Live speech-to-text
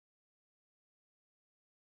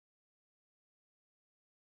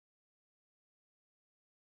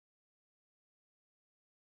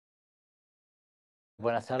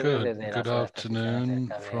Good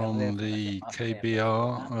afternoon from the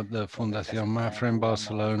KBR at the Fundación Mafra in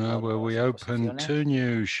Barcelona, where we opened 2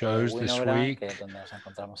 new shows this week.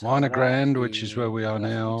 Winogrand, which is where we are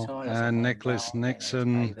now, and Nicholas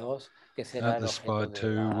Nixon at the Spy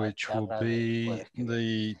 2, which will be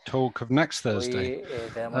the talk of next Thursday.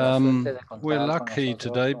 We're lucky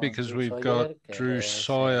today because we've got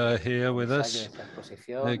Sawyer here with us,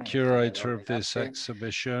 the curator of this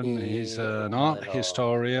exhibition. He's an art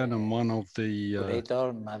historian and one of the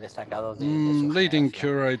leading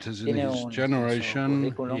curators in his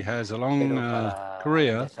generation. He has a long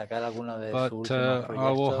career, but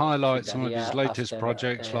I will highlight some of his latest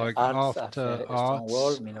projects like After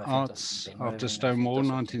Stonewall,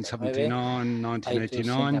 1979,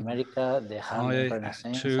 1989. I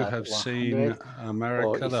too have seen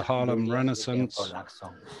America, the Harlem Renaissance,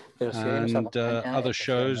 and other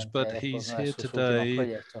shows, but he's here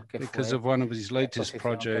today because of one of his latest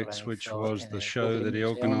projects, which was the show that he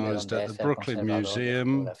organized at the Brooklyn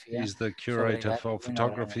Museum. He's the curator for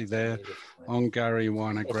photography there on Garry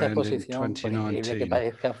Winogrand in 2019.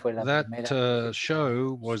 That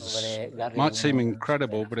show might seem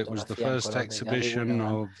incredible, but it was the first exhibition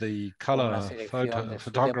of the color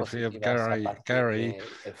photography of Garry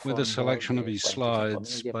with a selection of his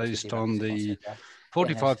slides based on the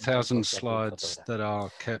 45,000 slides that are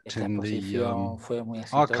kept in the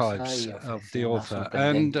archives of the author.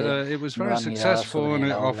 And it was very successful, and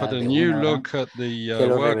it offered a new look at the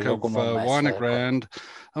work of Winogrand,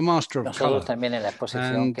 a master of color. And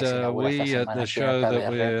we at the show that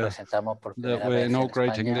we're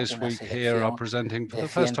inaugurating this week here are presenting for the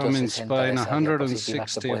first time in Spain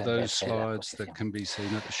 160 of those slides that can be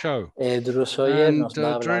seen at the show. And Drew Sawyer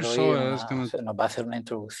is going to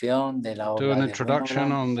do an introduction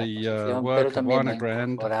on the work of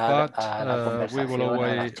Winogrand, but we will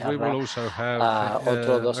also have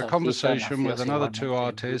a conversation with another 2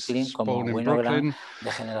 artists born in Brooklyn,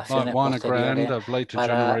 like Winogrand, of later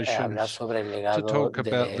generations, to talk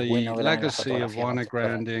about the legacy of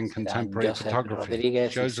Winogrand in contemporary photography,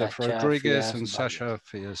 Joseph Rodriguez and Sasha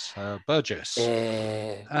Burgess.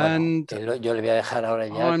 And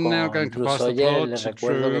I'm now going to pass the floor to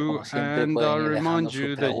Drew, and I remind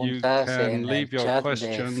you that you can leave your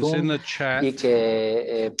questions in the chat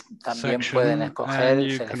section, and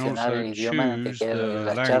you can also choose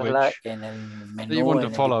the language that you want to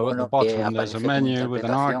follow. At the bottom there's a menu with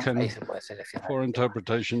an icon for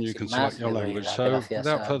interpretation. You can select your language. So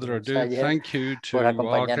without further ado, thank you to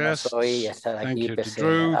our guests, thank you to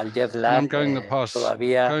Drew, and I'm going to pass the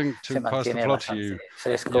floor to you.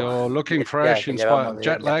 You're looking fresh in spite of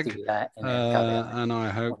jet lag, and I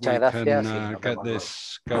hope we can get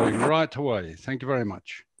this going right away. Thank you very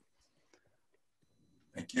much.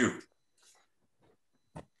 Thank you.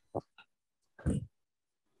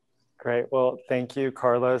 Great. Well, thank you,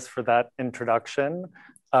 Carlos, for that introduction.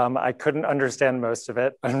 I couldn't understand most of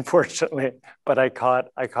it, unfortunately, but I caught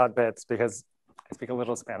bits because I speak a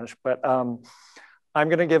little Spanish. But I'm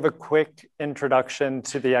going to give a quick introduction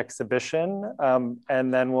to the exhibition,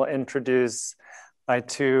 and then we'll introduce my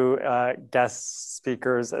 2 guest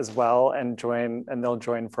speakers as well, and they'll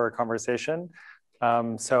join for a conversation.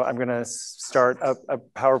 So I'm going to start a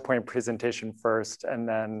PowerPoint presentation first, and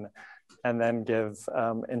then give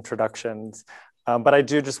introductions. But I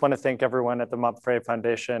do just want to thank everyone at the Mapfre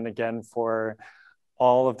Foundation again for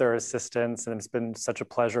all of their assistance, and it's been such a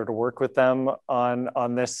pleasure to work with them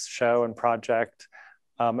on this show and project,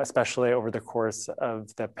 especially over the course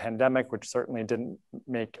of the pandemic, which certainly didn't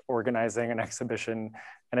make organizing an exhibition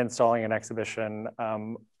and installing an exhibition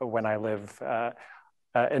when I live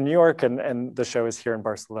in New York, and the show is here in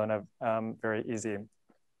Barcelona, very easy.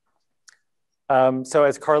 So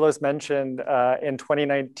as Carlos mentioned, in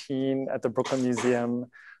 2019 at the Brooklyn Museum,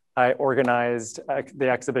 I organized the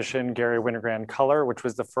exhibition Garry Winogrand Color, which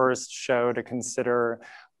was the first show to consider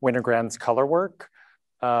Winogrand's color work.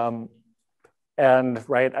 And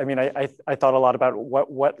right, I mean, I thought a lot about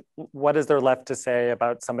what is there left to say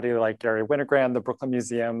about somebody like Garry Winogrand. The Brooklyn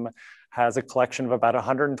Museum has a collection of about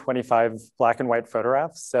 125 black and white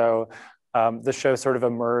photographs. So the show sort of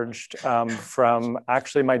emerged from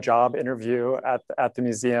actually my job interview at the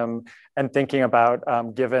museum, and thinking about,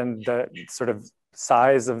 given the sort of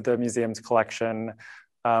size of the museum's collection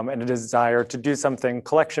and a desire to do something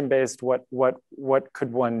collection-based, what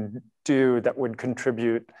could one do that would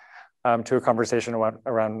contribute to a conversation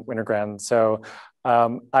around Winogrand. So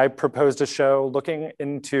I proposed a show looking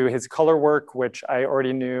into his color work, which I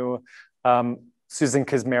already knew Susan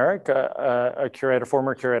Kizmarek, a curator,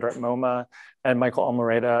 former curator at MoMA, and Michael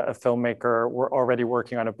Almereyda, a filmmaker, were already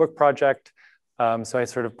working on a book project So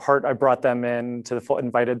I brought them in to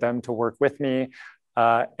invited them to work with me,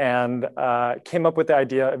 and came up with the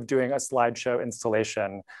idea of doing a slideshow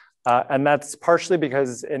installation. And that's partially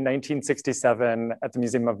because in 1967 at the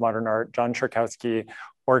Museum of Modern Art, John Cherkowski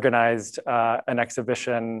organized an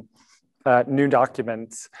exhibition, New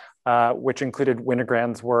Documents, which included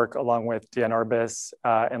Winogrand's work along with Diane Arbus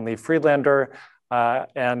and Lee Friedlander.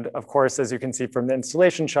 And of course, as you can see from the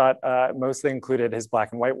installation shot, mostly included his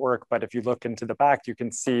black and white work. But if you look into the back, you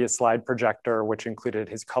can see a slide projector, which included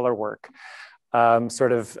his color work.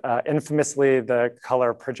 Infamously, the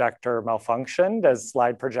color projector malfunctioned, as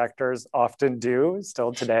slide projectors often do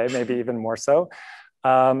still today, maybe even more so.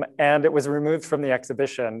 And it was removed from the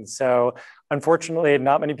exhibition. So unfortunately,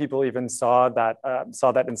 not many people even saw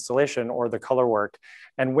that installation or the color work.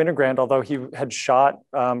 And Winogrand, although he had shot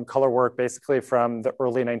color work basically from the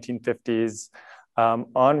early 1950s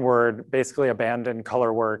onward, basically abandoned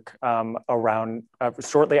color work around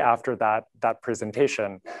shortly after that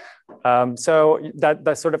presentation. So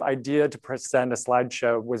that sort of idea to present a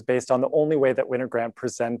slideshow was based on the only way that Winogrand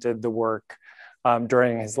presented the work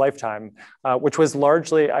during his lifetime, which was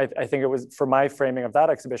largely, I think it was, for my framing of that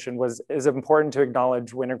exhibition, is important to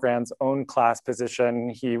acknowledge Winogrand's own class position.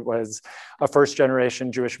 He was a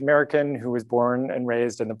first-generation Jewish American who was born and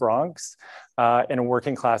raised in the Bronx in a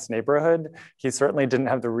working class neighborhood. He certainly didn't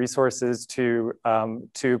have the resources to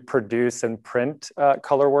produce and print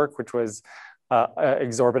color work, which was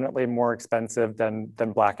exorbitantly more expensive than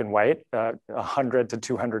black and white, 100 to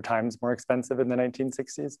 200 times more expensive in the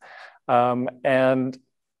 1960s.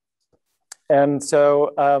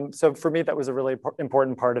 So for me, that was a really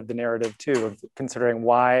important part of the narrative too, of considering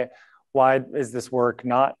why is this work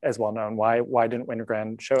not as well known? Why didn't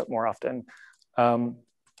Winogrand show it more often? And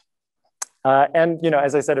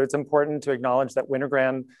as I said, it's important to acknowledge that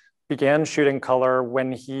Winogrand began shooting color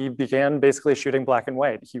when he began basically shooting black and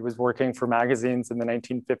white. He was working for magazines in the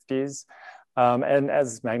 1950s. And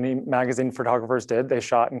as magazine photographers did, they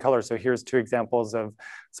shot in color. So here's two examples of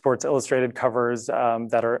Sports Illustrated covers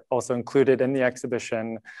that are also included in the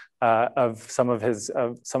exhibition of some of his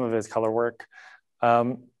color work.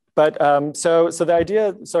 So the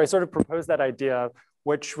idea, so I sort of proposed that idea,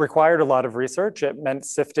 which required a lot of research. It meant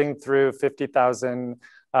sifting through 50,000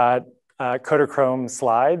 Kodachrome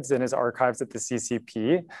slides in his archives at the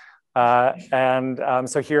CCP.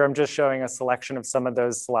 So here I'm just showing a selection of some of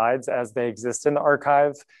those slides as they exist in the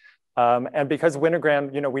archive. And because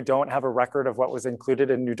Winogrand, we don't have a record of what was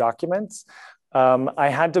included in New Documents, I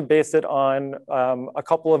had to base it on a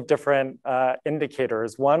couple of different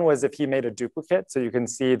indicators. One was if he made a duplicate. So you can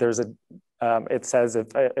see it says if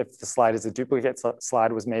the slide is a duplicate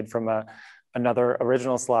slide was made from another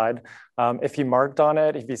original slide. If he marked on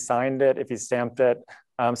it, if he signed it, if he stamped it.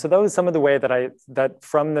 So that was some of the way that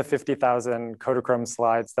from the 50,000 Kodachrome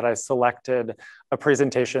slides that I selected a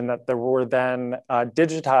presentation that there were then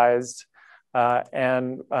digitized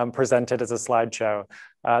and presented as a slideshow.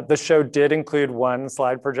 The show did include one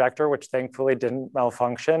slide projector, which thankfully didn't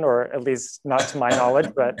malfunction, or at least not to my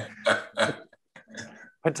knowledge, but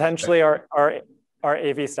potentially our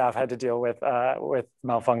AV staff had to deal with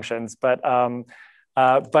malfunctions. But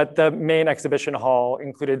the main exhibition hall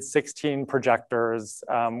included 16 projectors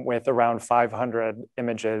with around 500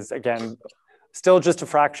 images. Again, still just a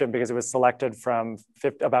fraction because it was selected from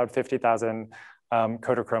about 50,000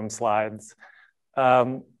 Kodachrome slides.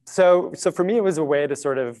 So for me, it was a way to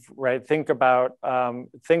sort of think about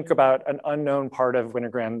an unknown part of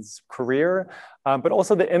Winogrand's career, but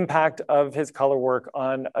also the impact of his color work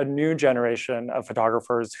on a new generation of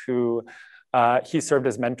photographers who he served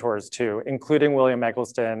as mentors to, including William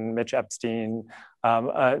Eggleston, Mitch Epstein,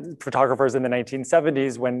 photographers in the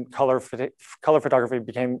 1970s when color photography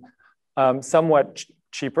became somewhat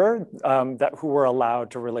cheaper, who were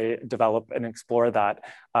allowed to really develop and explore that.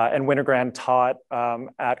 And Winogrand taught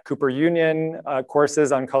at Cooper Union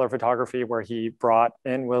courses on color photography, where he brought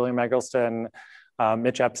in William Eggleston.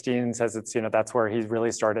 Mitch Epstein says that's where he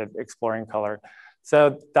really started exploring color.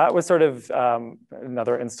 So that was sort of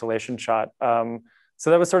another installation shot. So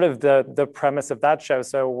that was sort of the premise of that show.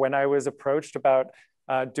 So when I was approached about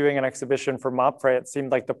doing an exhibition for MOPFRE, it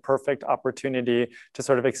seemed like the perfect opportunity to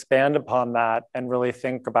sort of expand upon that and really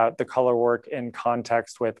think about the color work in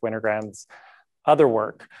context with Winogrand's other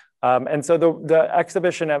work. And so the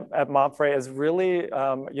exhibition at MOPFRE is really,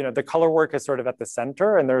 the color work is sort of at the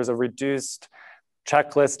center, and there's a reduced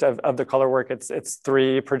checklist of the color work. It's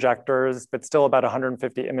 3 projectors, but still about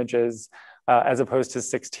 150 images as opposed to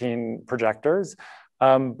 16 projectors.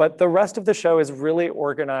 But the rest of the show is really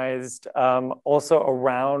organized also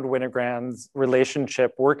around Winogrand's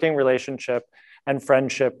working relationship, and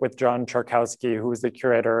friendship with John Czarkowski, who was the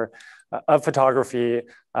curator of photography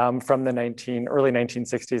from the early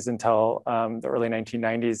 1960s until the early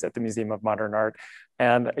 1990s at the Museum of Modern Art.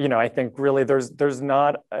 And I think really there's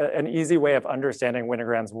not an easy way of understanding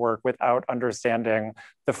Winogrand's work without understanding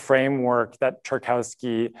the framework that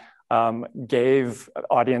Czarkowski gave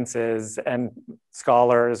audiences and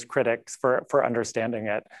scholars, critics for understanding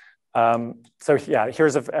it. So yeah,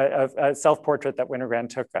 here's a self-portrait that Winogrand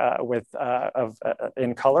took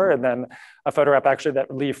in color, and then a photograph actually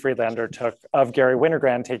that Lee Friedlander took of Garry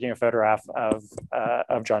Winogrand taking a photograph of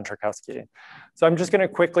John Czarkowski. So I'm just going to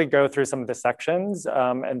quickly go through some of the sections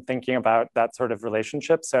and thinking about that sort of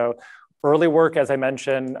relationship. So early work, as I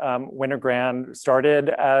mentioned, Winogrand started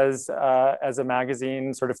as a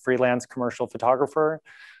magazine sort of freelance commercial photographer.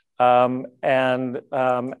 And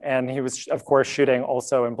he was, of course, shooting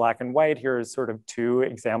also in black and white. Here's sort of two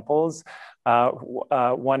examples.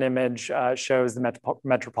 One image shows the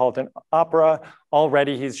Metropolitan Opera.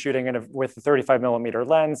 Already he's shooting with a 35mm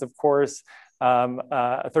lens, of course,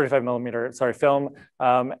 a 35mm, film,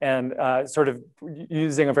 and sort of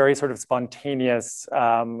using a very sort of spontaneous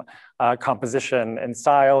composition and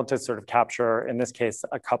style to sort of capture, in this case,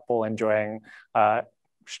 a couple enjoying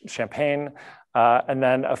champagne. And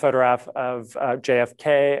then a photograph of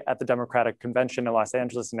JFK at the Democratic Convention in Los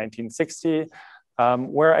Angeles in 1960,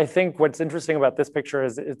 where I think what's interesting about this picture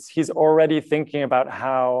is he's already thinking about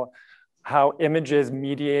how images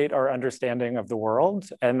mediate our understanding of the world.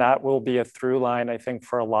 And that will be a through line, I think,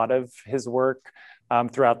 for a lot of his work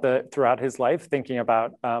throughout his life, thinking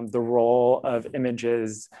about the role of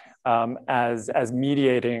images as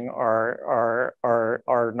mediating our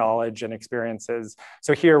knowledge and experiences.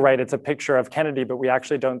 So here, right, it's a picture of Kennedy, but we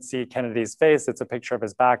actually don't see Kennedy's face. It's a picture of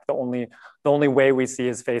his back. The only way we see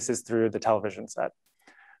his face is through the television set.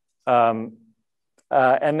 And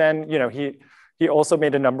then, he also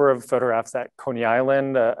made a number of photographs at Coney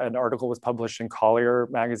Island. An article was published in Collier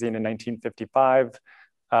magazine in 1955.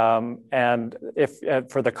 And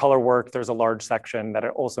for the color work, there's a large section that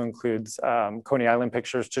it also includes Coney Island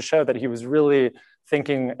pictures to show that he was really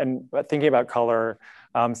thinking about color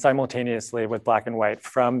simultaneously with black and white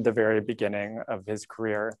from the very beginning of his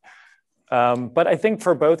career. But I think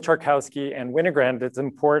for both Czarkowski and Winogrand, it's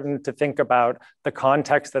important to think about the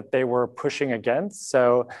context that they were pushing against.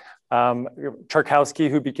 So Czarkowski,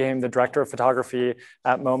 who became the director of photography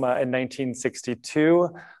at MoMA in 1962,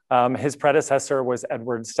 his predecessor was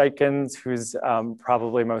Edward Steichen's, whose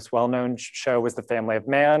probably most well-known show was The Family of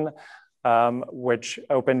Man, which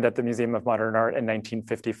opened at the Museum of Modern Art in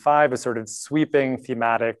 1955, a sort of sweeping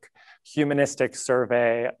thematic humanistic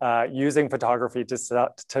survey using photography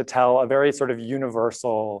to tell a very sort of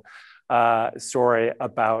universal story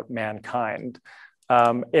about mankind.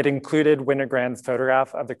 It included Winogrand's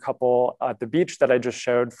photograph of the couple at the beach that I just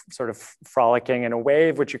showed, sort of frolicking in a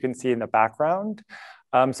wave, which you can see in the background.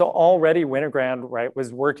 So already Winogrand, right,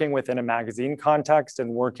 was working within a magazine context and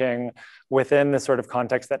working within the sort of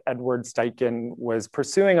context that Edward Steichen was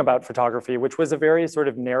pursuing about photography, which was a very sort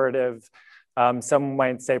of narrative, some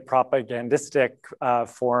might say propagandistic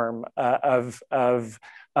form of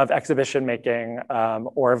exhibition making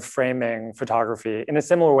or of framing photography in a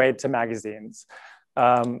similar way to magazines.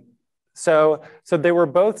 So they were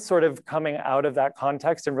both sort of coming out of that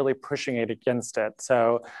context and really pushing it against it.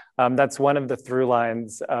 So that's one of the through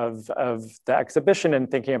lines of the exhibition, and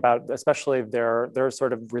thinking about especially their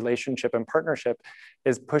sort of relationship and partnership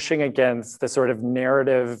is pushing against the sort of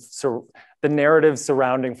narrative, the narrative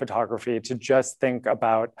surrounding photography, to just think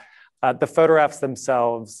about the photographs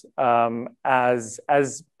themselves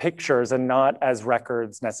as pictures and not as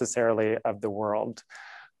records necessarily of the world.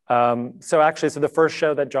 So the first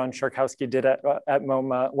show that John Czarkowski did at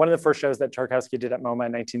MoMA, one of the first shows that Czarkowski did at MoMA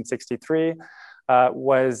in 1963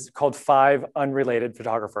 was called 5 Unrelated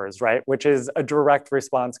Photographers, right? Which is a direct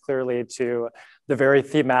response clearly to the very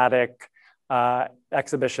thematic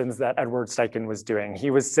exhibitions that Edward Steichen was doing.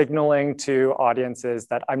 He was signaling to audiences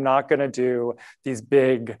that I'm not going to do these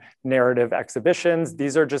big narrative exhibitions.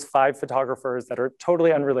 These are just 5 photographers that are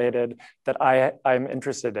totally unrelated that I'm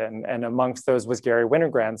interested in. And amongst those was Garry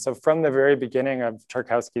Winogrand. So from the very beginning of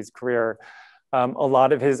Czarkowski's career, a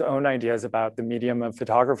lot of his own ideas about the medium of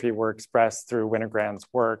photography were expressed through Winogrand's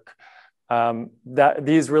work.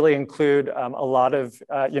 These really include a lot of,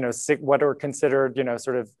 what are considered,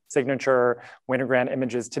 sort of signature Winogrand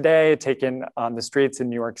images today, taken on the streets in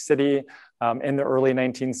New York City in the early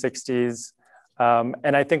 1960s.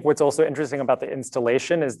 And I think what's also interesting about the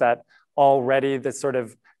installation is that already this sort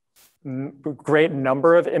of great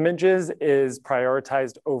number of images is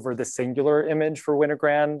prioritized over the singular image for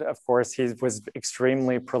Winogrand. Of course, he was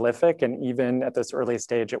extremely prolific, and even at this early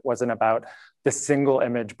stage, it wasn't about the single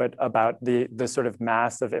image, but about the sort of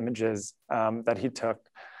mass of images that he took.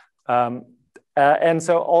 And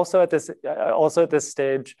so also at this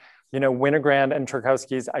stage, Winogrand and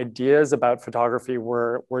Czarkowski's ideas about photography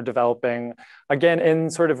were developing, again, in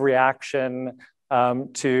sort of reaction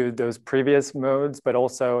to those previous modes, but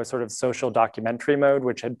also a sort of social documentary mode,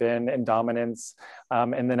 which had been in dominance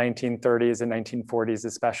in the 1930s and 1940s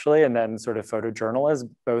especially, and then sort of photojournalism,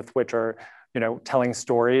 both which are telling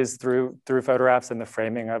stories through photographs and the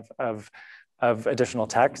framing of additional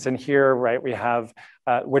text. And here, right, we have,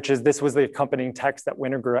 this was the accompanying text that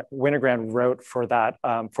Winogrand wrote for that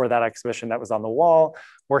exhibition that was on the wall,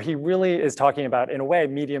 where he really is talking about, in a way,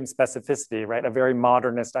 medium specificity, right? A very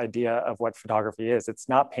modernist idea of what photography is. It's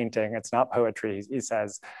not painting, it's not poetry, he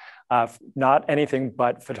says, not anything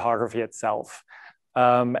but photography itself.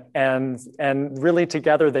 And really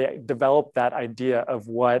together they developed that idea of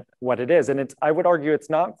what it is. And I would argue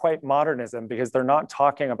it's not quite modernism, because they're not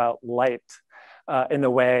talking about light in the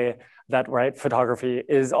way that, right, photography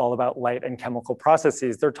is all about light and chemical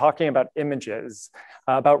processes. They're talking about images,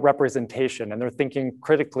 about representation, and they're thinking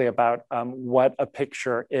critically about what a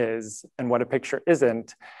picture is and what a picture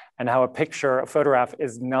isn't, and how a photograph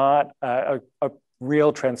is not a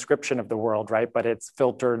real transcription of the world, right? But it's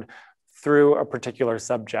filtered through a particular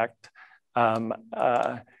subject.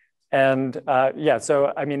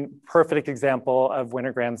 So I mean, perfect example of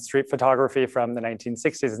Winogrand's street photography from the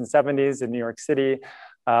 1960s and 70s in New York City,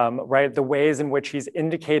 right? The ways in which he's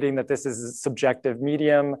indicating that this is a subjective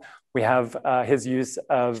medium. We have his use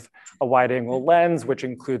of a wide angle lens, which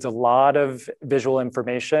includes a lot of visual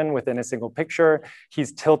information within a single picture.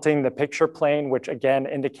 He's tilting the picture plane, which again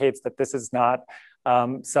indicates that this is not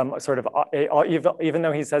some sort of, even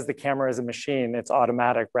though he says the camera is a machine, it's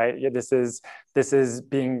automatic, right? This is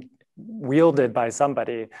being wielded by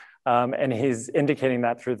somebody. And he's indicating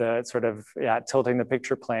that through the sort of, tilting the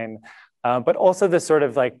picture plane. But also this sort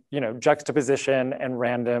of like, juxtaposition and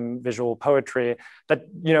random visual poetry that,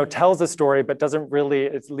 tells a story, but doesn't really,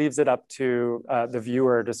 it leaves it up to the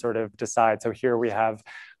viewer to sort of decide. So here we have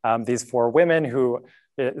these four women who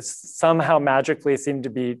somehow magically seem to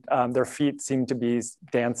be, their feet seem to be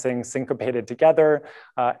dancing syncopated together,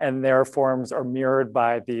 and their forms are mirrored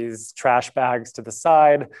by these trash bags to the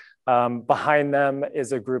side. Behind them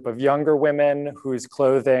is a group of younger women whose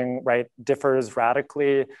clothing, right, differs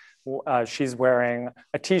radically. She's wearing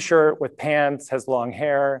a t-shirt with pants, has long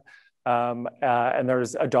hair, and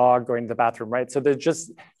there's a dog going to the bathroom, right? So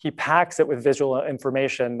he packs it with visual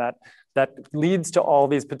information that leads to all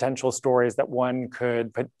these potential stories that one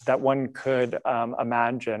could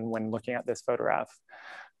imagine when looking at this photograph.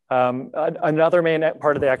 Another main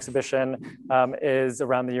part of the exhibition is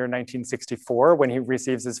around the year 1964, when he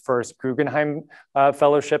receives his first Guggenheim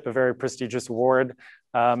Fellowship, a very prestigious award.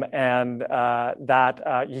 He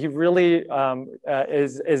really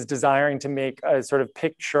is desiring to make a sort of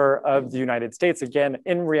picture of the United States, again,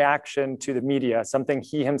 in reaction to the media, something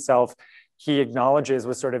he acknowledges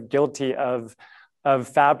was sort of guilty of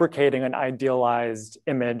fabricating an idealized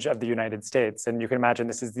image of the United States. And you can imagine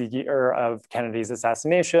this is the year of Kennedy's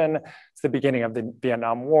assassination. It's the beginning of the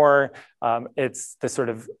Vietnam War. It's the sort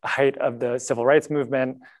of height of the civil rights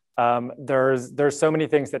movement. There's so many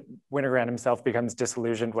things that Winogrand himself becomes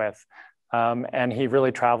disillusioned with. And he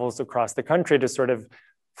really travels across the country to sort of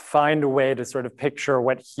find a way to sort of picture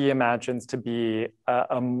what he imagines to be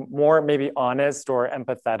a more maybe honest or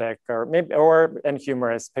empathetic and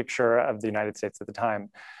humorous picture of the United States at the time.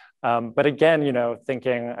 But again,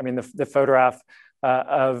 thinking, I mean, the photograph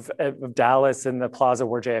of Dallas in the plaza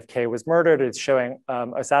where JFK was murdered, it's showing,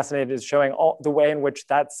 assassinated, is showing the way in which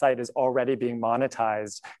that site is already being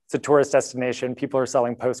monetized. It's a tourist destination, people are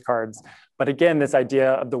selling postcards. But again, this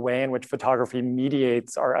idea of the way in which photography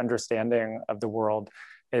mediates our understanding of the world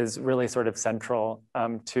is really sort of central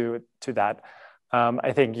to that.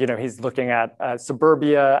 I think he's looking at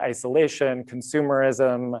suburbia, isolation,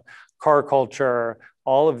 consumerism, car culture,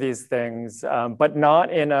 all of these things, but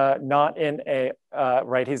not in a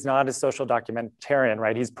right. He's not a social documentarian,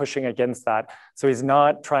 right? He's pushing against that, so he's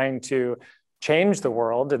not trying to change the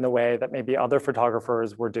world in the way that maybe other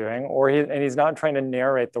photographers were doing, and he's not trying to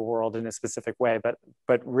narrate the world in a specific way,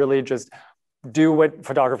 but really just do what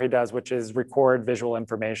photography does, which is record visual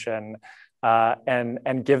information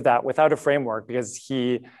and give that without a framework, because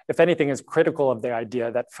he, if anything, is critical of the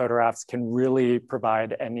idea that photographs can really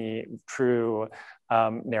provide any true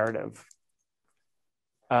narrative.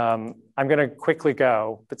 I'm going to quickly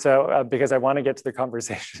go, but so because I want to get to the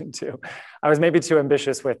conversation too. I was maybe too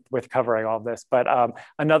ambitious with covering all of this, but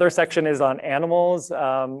another section is on animals,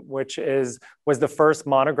 which was the first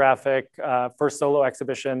monographic, first solo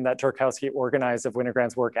exhibition that Czarkowski organized of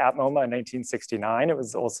Winogrand's work at MoMA in 1969. It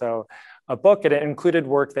was also a book, and it included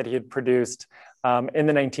work that he had produced in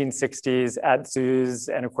the 1960s at zoos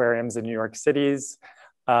and aquariums in New York cities.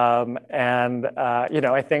 I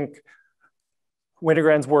think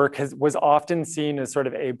Winogrand's work was often seen as sort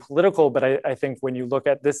of apolitical, but I think when you look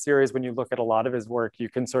at this series, when you look at a lot of his work, you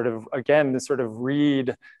can sort of, again,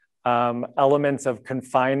 read elements of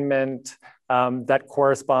confinement that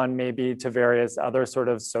correspond maybe to various other sort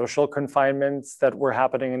of social confinements that were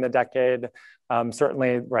happening in the decade.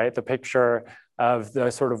 Certainly, right, the picture of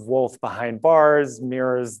the sort of wolf behind bars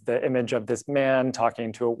mirrors the image of this man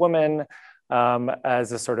talking to a woman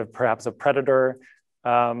as a sort of perhaps a predator.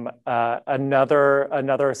 Another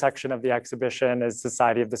section of the exhibition is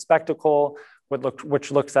Society of the Spectacle,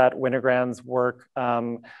 which looks at Winogrand's work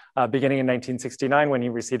beginning in 1969 when he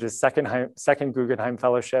received his second Guggenheim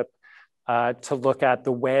Fellowship to look at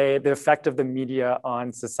the effect of the media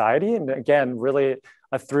on society. And again, really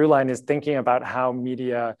a through line is thinking about how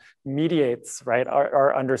media mediates, right,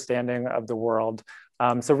 our understanding of the world.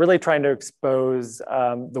 So really trying to expose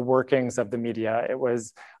the workings of the media. It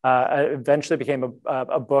was eventually became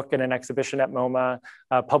a book and an exhibition at MoMA,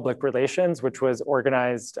 Public Relations, which was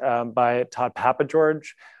organized by Todd Papageorge,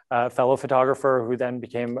 a fellow photographer who then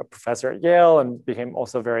became a professor at Yale and became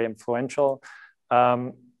also very influential.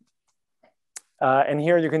 And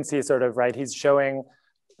here you can see sort of, right, he's showing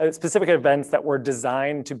specific events that were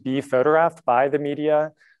designed to be photographed by the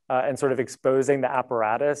media and sort of exposing the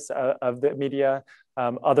apparatus of the media.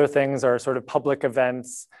 Other things are sort of public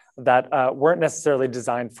events that weren't necessarily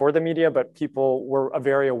designed for the media, but people were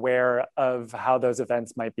very aware of how those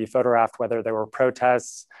events might be photographed, whether they were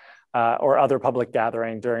protests or other public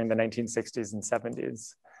gathering during the 1960s and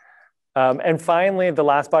 70s. And finally, the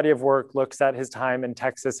last body of work looks at his time in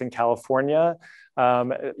Texas and California.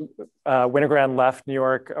 Winogrand left New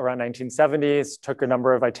York around 1970s, took a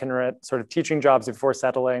number of itinerant sort of teaching jobs before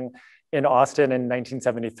settling in Austin in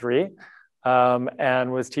 1973,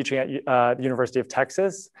 and was teaching at the University of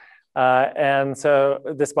Texas. And so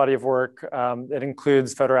this body of work, it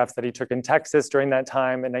includes photographs that he took in Texas during that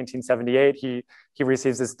time. In 1978, he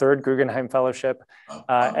receives his third Guggenheim Fellowship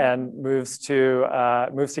and moves to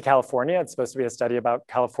California. It's supposed to be a study about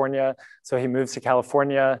California. So he moves to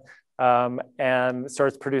California and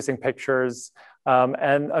starts producing pictures.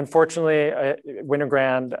 And unfortunately,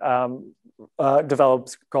 Winogrand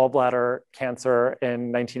develops gallbladder cancer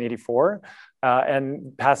in 1984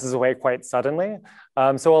 and passes away quite suddenly.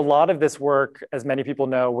 So a lot of this work, as many people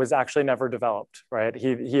know, was actually never developed, right?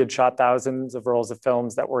 He had shot thousands of rolls of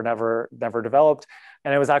films that were never developed.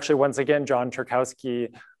 And it was actually, once again, John Czarkowski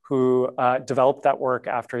who developed that work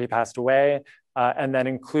after he passed away, and then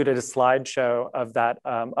included a slideshow of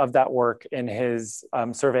that work in his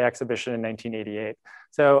survey exhibition in 1988.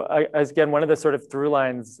 So again, one of the sort of through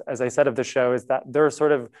lines, as I said, of the show is that they're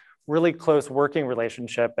sort of really close working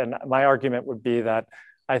relationship. And my argument would be that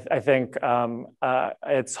I think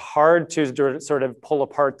it's hard to sort of pull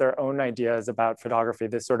apart their own ideas about photography.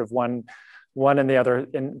 This sort of one and the other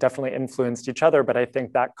definitely influenced each other, but I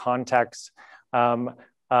think that context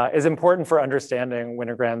is important for understanding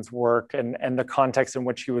Winogrand's work and the context in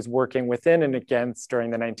which he was working within and against during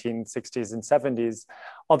the 1960s and 70s.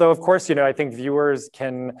 Although, of course, I think viewers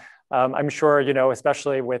can, I'm sure,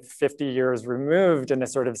 especially with 50 years removed and a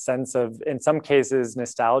sort of sense of, in some cases,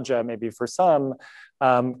 nostalgia, maybe for some,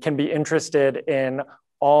 can be interested in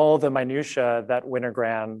all the minutiae that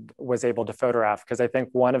Winogrand was able to photograph. Because I think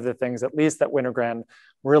one of the things, at least, that Winogrand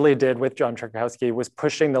really did with John Czarkowski was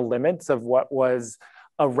pushing the limits of what was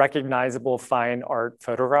a recognizable fine art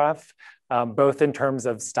photograph, both in terms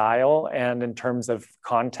of style and in terms of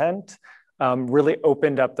content, really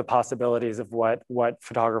opened up the possibilities of what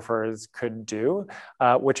photographers could do,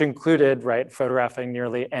 which included, right, photographing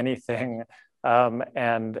nearly anything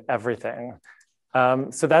and everything.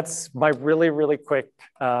 So that's my really, really quick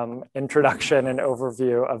introduction and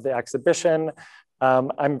overview of the exhibition.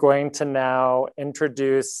 I'm going to now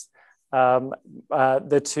introduce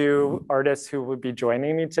the two artists who would be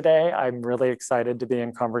joining me today. I'm really excited to be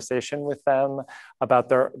in conversation with them about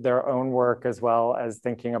their own work, as well as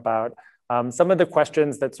thinking about some of the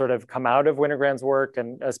questions that sort of come out of Winogrand's work,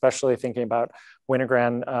 and especially thinking about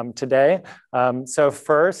Winogrand today. So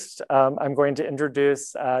first, I'm going to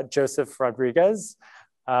introduce Joseph Rodriguez,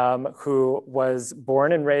 who was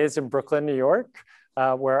born and raised in Brooklyn, New York,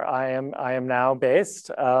 where I am now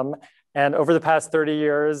based. And over the past 30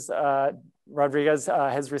 years, Rodriguez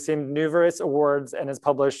has received numerous awards and has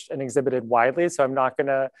published and exhibited widely. So I'm not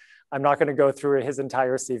gonna go through his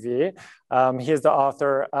entire CV. He is the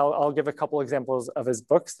author, I'll give a couple examples of his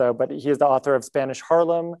books though, but he is the author of Spanish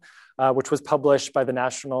Harlem, which was published by the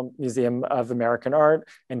National Museum of American Art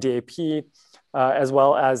and DAP, as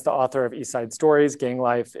well as the author of East Side Stories, Gang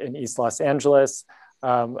Life in East Los Angeles,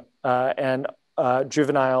 and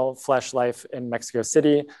Juvenile Flesh Life in Mexico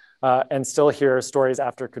City, and Still Here, Stories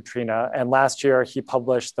After Katrina. And last year he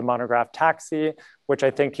published the monograph Taxi, which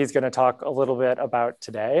I think he's gonna talk a little bit about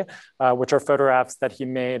today, which are photographs that he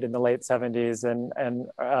made in the late 70s and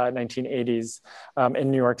 1980s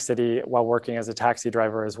in New York City while working as a taxi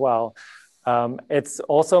driver as well. It's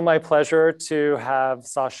also my pleasure to have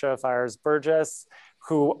Sasha Fires-Burgess,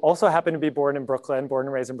 who also happened to be born and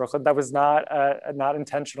raised in Brooklyn. That was not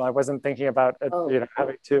intentional. I wasn't thinking about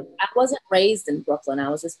having to. I wasn't raised in Brooklyn. I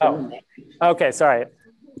was just born there. Okay, sorry.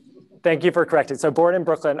 Thank you for correcting. So born in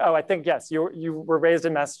Brooklyn. Oh, I think yes. You were raised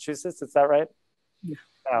in Massachusetts. Is that right? Yeah.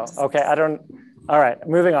 Oh, okay. All right.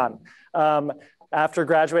 Moving on. After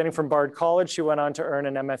graduating from Bard College, she went on to earn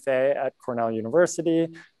an MFA at Cornell University.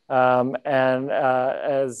 And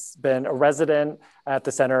has been a resident at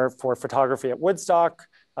the Center for Photography at Woodstock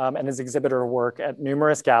and has exhibited her work at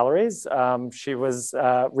numerous galleries. She was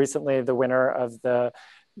recently the winner of the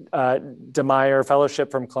DeMeyer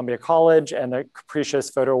Fellowship from Columbia College and the Capricious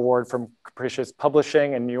Photo Award from Capricious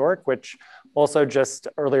Publishing in New York, which also just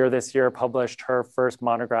earlier this year published her first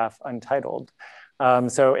monograph, Untitled.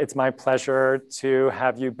 So it's my pleasure to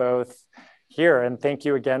have you both here, and thank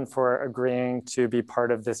you again for agreeing to be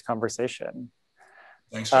part of this conversation.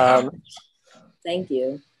 Thanks for having me. Thank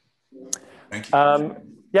you. Thank you.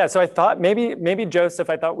 Yeah, so I thought maybe Joseph,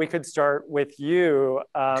 I thought we could start with you,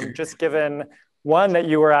 just given one that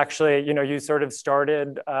you were actually, you sort of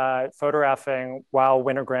started photographing while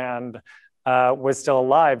Winogrand was still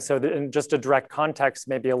alive. So in just a direct context,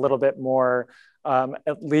 maybe a little bit more,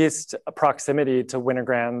 at least a proximity to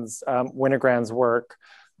Winogrand's work.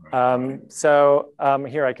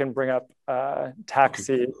 Here I can bring up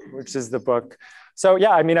Taxi, which is the book. So yeah,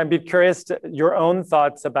 I mean, I'd be curious your own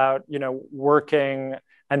thoughts about, working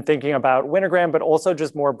and thinking about Winogrand, but also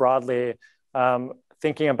just more broadly,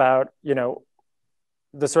 thinking about,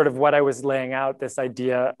 the sort of what I was laying out, this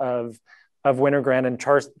idea of Winogrand and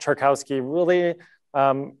Czarkowski really,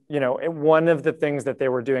 one of the things that they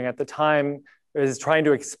were doing at the time is trying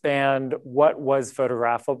to expand what was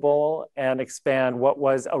photographable and expand what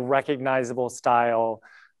was a recognizable style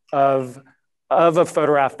of a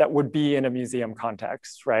photograph that would be in a museum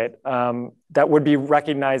context, right? That would be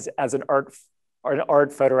recognized as an art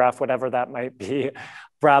photograph, whatever that might be,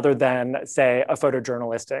 rather than say a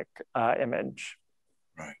photojournalistic image.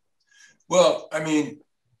 Right. Well, I mean,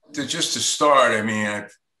 just to start, I mean,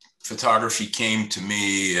 photography came to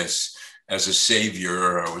me as a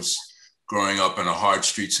savior. I was growing up in the hard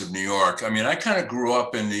streets of New York. I mean, I kind of grew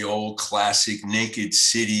up in the old classic naked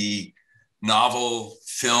city novel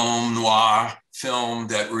film, noir film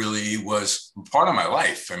that really was part of my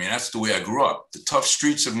life. I mean, that's the way I grew up. The tough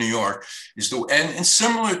streets of New York is and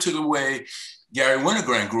similar to the way Garry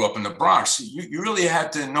Winogrand grew up in the Bronx. You really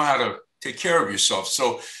had to know how to take care of yourself.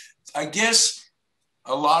 So I guess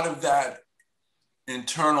a lot of that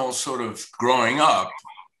internal sort of growing up,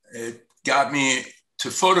 it got me to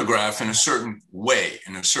photograph in a certain way,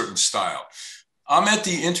 in a certain style. I'm at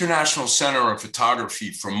the International Center of Photography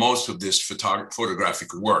for most of this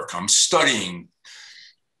photographic work. I'm studying,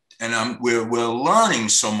 and we're learning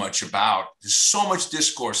so much about, there's so much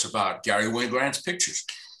discourse about Garry Winogrand's pictures.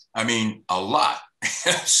 I mean, a lot.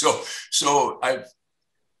 So I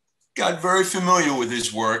got very familiar with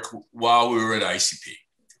his work while we were at ICP,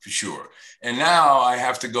 for sure. And now I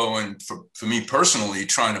have to go and, for me personally,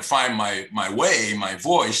 trying to find my way, my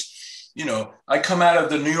voice. I come out of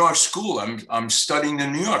the New York school. I'm studying the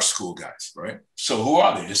New York school guys, right? So who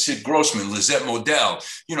are they? The Sid Grossman, Lisette Modell.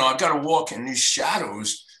 I've got to walk in these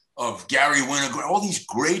shadows of Garry Winogrand, all these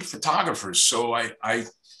great photographers. So I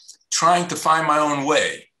trying to find my own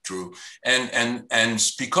way, Drew. And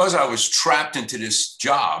because I was trapped into this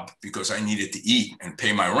job because I needed to eat and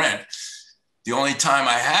pay my rent, the only time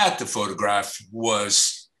I had to photograph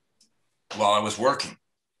was while I was working.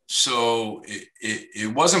 So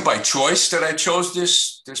it wasn't by choice that I chose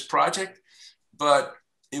this project, but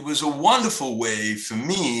it was a wonderful way for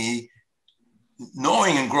me,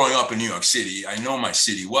 knowing and growing up in New York City. I know my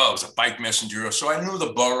city well. I was a bike messenger, so I knew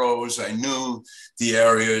the boroughs. I knew the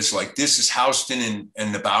areas, like this is Houston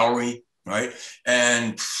and the Bowery, right?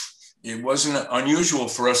 And it wasn't unusual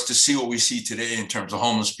for us to see what we see today in terms of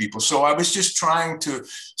homeless people. So I was just trying to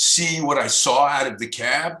see what I saw out of the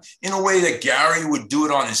cab in a way that Garry would do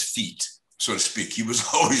it on his feet, so to speak. He was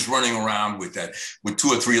always running around with 2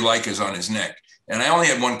 or 3 Leicas on his neck. And I only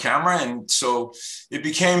had one camera. And so it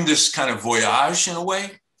became this kind of voyage in a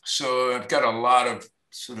way. So I've got a lot of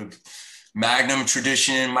sort of Magnum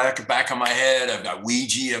tradition back of my head. I've got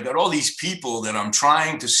Ouija. I've got all these people that I'm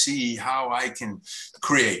trying to see how I can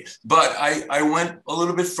create. But I went a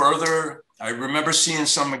little bit further. I remember seeing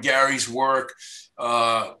some of Garry's work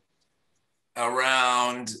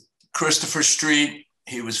around Christopher Street.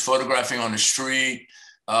 He was photographing on the street.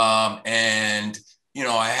 And, you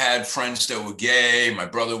know, I had friends that were gay. My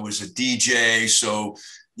brother was a DJ. So,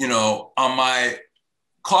 you know, on my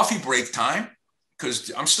coffee break time,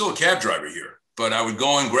 because I'm still a cab driver here, but I would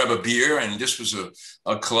go and grab a beer. And this was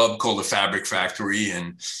a club called the Fabric Factory.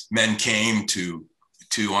 And men came to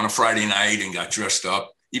on a Friday night and got dressed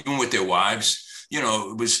up, even with their wives. You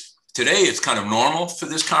know, today it's kind of normal for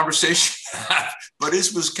this conversation, but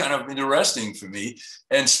this was kind of interesting for me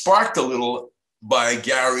and sparked a little by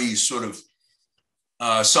Garry's sort of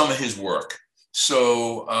some of his work.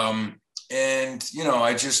 So, and, you know,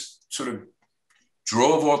 I just sort of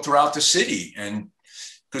drove all throughout the city, and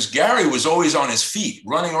because Garry was always on his feet,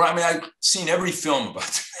 running around. I mean, I've seen every film about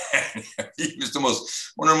the man. He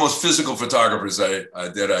was one of the most physical photographers that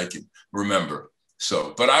I can remember.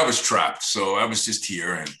 So, but I was trapped. So I was just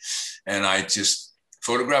here, and I just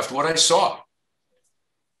photographed what I saw.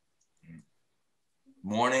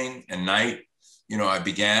 Morning and night. You know, I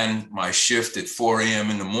began my shift at 4 a.m.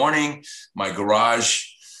 in the morning. My garage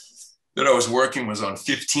that I was working was on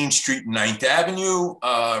 15th Street, 9th Avenue,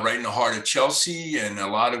 right in the heart of Chelsea. And a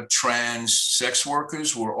lot of trans sex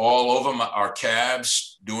workers were all over our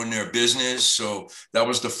cabs doing their business. So that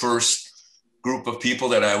was the first group of people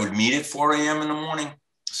that I would meet at 4 a.m. in the morning.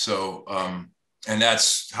 So, and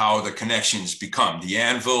that's how the connections become. The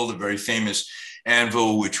Anvil, the very famous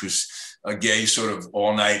Anvil, which was a gay sort of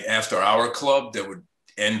all night after hour club that would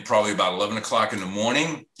end probably about 11 o'clock in the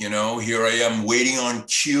morning. You know, here I am waiting on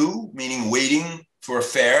cue, meaning waiting for a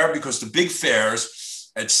fare, because the big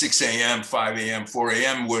fares at 6 a.m., 5 a.m., 4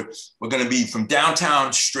 a.m. were going to be from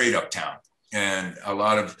downtown straight uptown. And a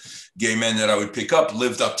lot of gay men that I would pick up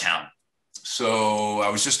lived uptown. So I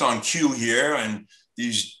was just on cue here, and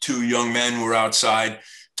these 2 young men were outside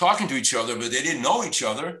talking to each other, but they didn't know each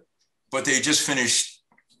other, but they just finished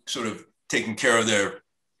sort of taking care of their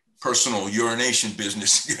personal urination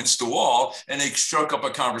business against the wall, and they struck up a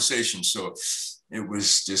conversation. So it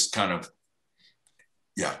was just kind of,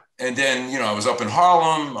 yeah. And then, you know, I was up in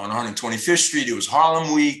Harlem on 125th Street. It was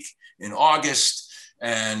Harlem Week in August,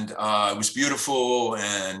 and it was beautiful.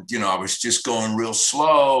 And, you know, I was just going real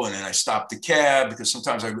slow, and then I stopped the cab because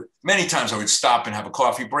many times I would stop and have a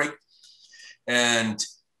coffee break. And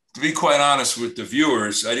to be quite honest with the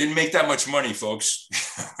viewers, I didn't make that much money, folks,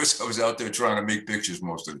 because I was out there trying to make pictures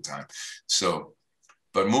most of the time. So,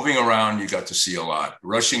 but moving around, you got to see a lot.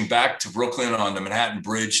 Rushing back to Brooklyn on the Manhattan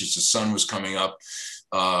Bridge as the sun was coming up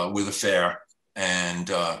with a fare, and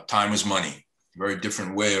time was money. Very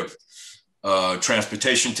different way of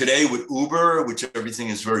transportation today with Uber, which everything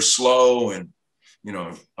is very slow, and, you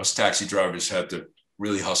know, us taxi drivers had to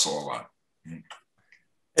really hustle a lot.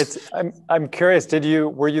 I'm curious,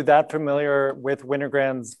 were you that familiar with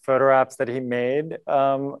Winogrand's photo apps that he made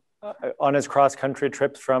on his cross-country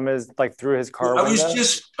trips through his car window?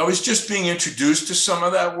 I was just being introduced to some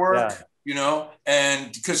of that work, you know,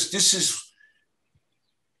 and because this is,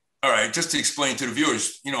 all right, just to explain to the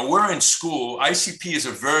viewers, you know, we're in school. ICP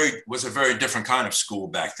was a very different kind of school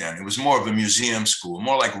back then. It was more of a museum school,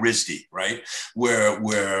 more like RISD, right?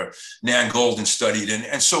 Where Nan Golden studied.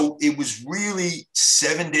 And so it was really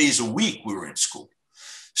 7 days a week we were in school.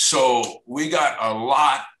 So we got a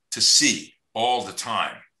lot to see all the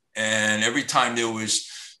time. And every time there was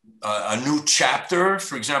a new chapter,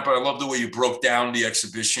 for example, I love the way you broke down the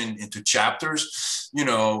exhibition into chapters. You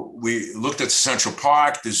know, we looked at the Central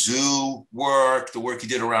Park, the zoo work, the work he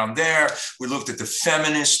did around there. We looked at the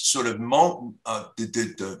feminist sort of the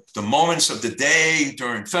moments of the day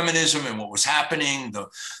during feminism and what was happening,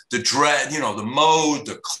 the dread, you know, the mode,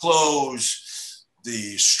 the clothes,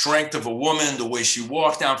 the strength of a woman, the way she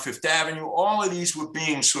walked down Fifth Avenue. All of these were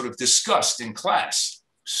being sort of discussed in class.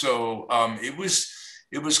 So it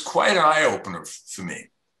was quite an eye-opener for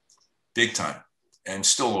me, big time, and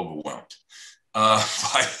still overwhelmed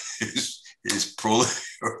by his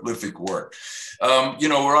prolific work. You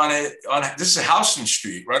know, we're this is Houston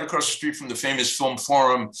Street, right across the street from the famous Film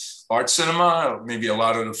Forum Art Cinema. Maybe a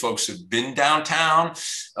lot of the folks have been downtown.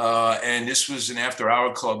 And this was an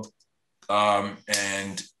after-hour club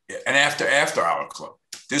and after our club.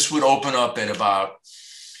 This would open up at about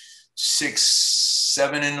 6,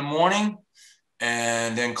 7 in the morning,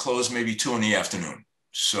 and then close maybe 2 in the afternoon.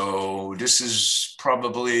 So this is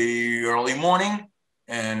probably early morning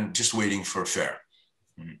and just waiting for a fare.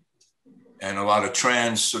 And a lot of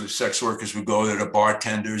trans sort of sex workers would go there, the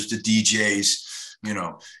bartenders, the DJs. You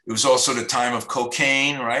know, it was also the time of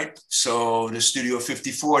cocaine, right? So the Studio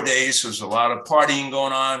 54 days, so there's a lot of partying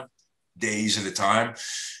going on, days at a time.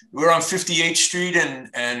 We were on 58th Street and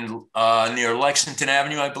near Lexington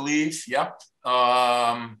Avenue, I believe. Yep.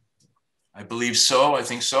 I believe so. I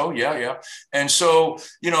think so. Yeah. And so,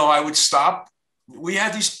 you know, I would stop. We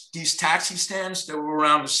had these taxi stands that were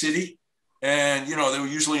around the city. And, you know, they were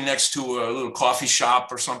usually next to a little coffee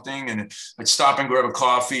shop or something. And I'd stop and grab a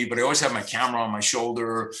coffee, but I always had my camera on my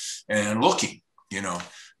shoulder and looking, you know.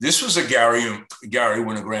 This was a Garry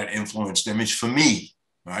Winogrand influenced image for me,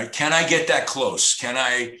 right? Can I get that close? Can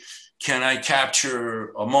I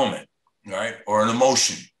capture a moment, right? Or an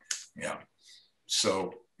emotion, yeah.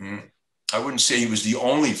 So I wouldn't say he was the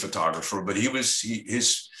only photographer, but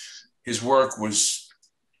his work was,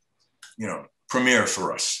 you know, premier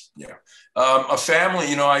for us, yeah. A family,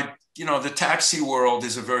 you know, the taxi world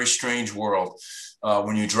is a very strange world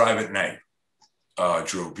when you drive at night,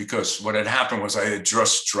 Drew, because what had happened was I had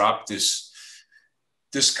just dropped this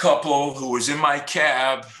couple who was in my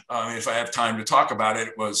cab. If I have time to talk about it,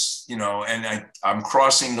 it was, you know, and I'm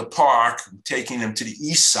crossing the park, taking them to the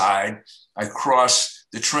east side. I cross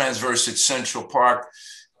the transverse at Central Park,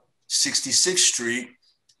 66th Street.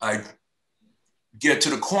 I get to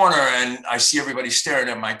the corner and I see everybody staring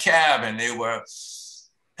at my cab, and they were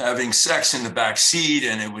having sex in the back seat.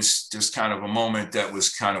 And it was just kind of a moment that was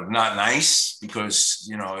kind of not nice, because,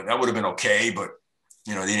 you know, that would have been okay, but,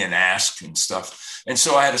 you know, they didn't ask and stuff. And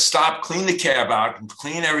so I had to stop, clean the cab out, and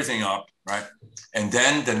clean everything up, right? And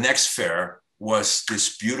then the next fare was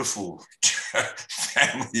this beautiful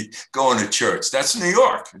family going to church. That's New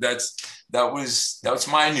York. That was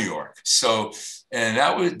my New York. So, and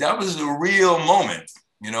that was a real moment,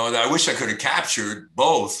 you know, that I wish I could have captured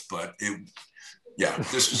both, but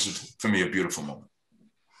this was for me a beautiful moment.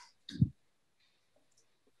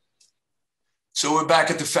 So we're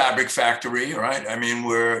back at the Fabric Factory, right? I mean,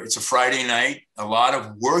 it's a Friday night, a lot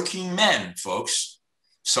of working men, folks.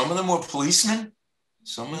 Some of them were policemen,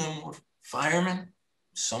 some of them were firemen,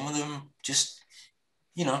 some of them just,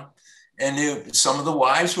 you know, and some of the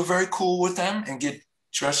wives were very cool with them and get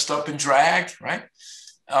dressed up in drag, right?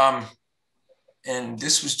 And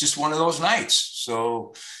this was just one of those nights.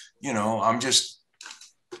 So, you know, I'm just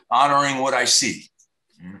honoring what I see.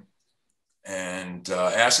 And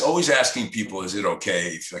always asking people, is it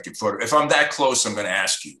okay if I could photo? If I'm that close, I'm going to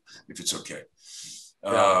ask you if it's okay.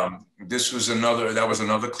 Yeah. That was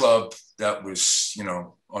another club that was, you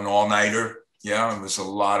know, an all-nighter. Yeah, there was a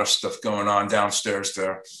lot of stuff going on downstairs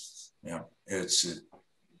there. Yeah, it's a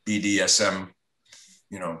BDSM,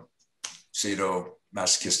 you know,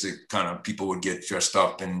 sadomasochistic kind of people would get dressed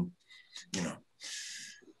up and, you know,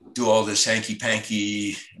 do all this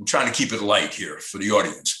hanky-panky. I'm trying to keep it light here for the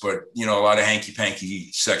audience, but, you know, a lot of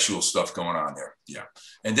hanky-panky sexual stuff going on there. Yeah.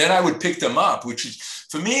 And then I would pick them up, which is,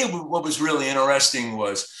 for me, what was really interesting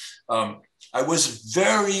was I was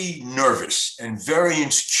very nervous and very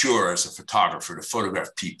insecure as a photographer to photograph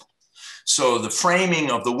people. So the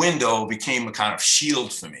framing of the window became a kind of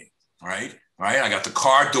shield for me, right? I got the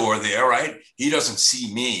car door there, right? He doesn't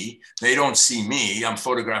see me. They don't see me. I'm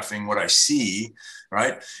photographing what I see,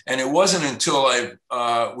 right? And it wasn't until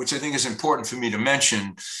which I think is important for me to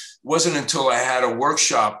mention, wasn't until I had a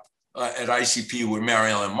workshop at ICP with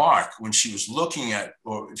Mary Ellen Mark, when she was looking at,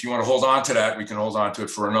 or if you want to hold on to that, we can hold on to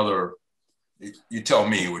it for another. You tell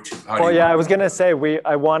me I was going to say,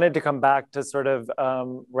 I wanted to come back to sort of,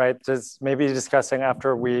 just maybe discussing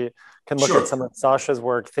after we can look at some of Sasha's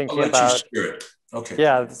work, thinking about, okay.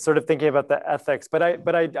 Yeah, sort of thinking about the ethics, but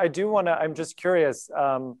I do want to, I'm just curious,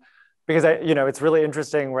 because it's really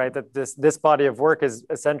interesting, right? That this body of work is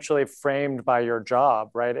essentially framed by your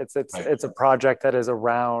job, right? It's a project that is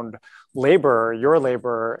around labor, your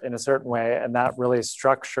labor in a certain way, and that really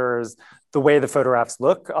structures the way the photographs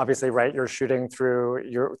look. Obviously, right? You're shooting through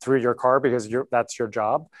your car because that's your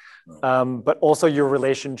job, but also your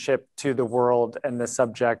relationship to the world and the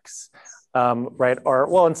subjects, right?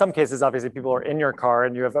 Well, in some cases, obviously, people are in your car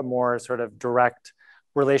and you have a more sort of direct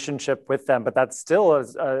relationship with them, but that's still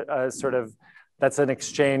a sort of, that's an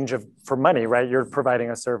exchange for money, right? You're providing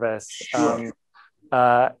a service. Sure.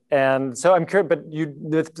 And so I'm curious, but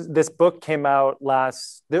this book came out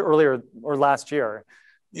last year.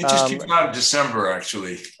 It just came out in December,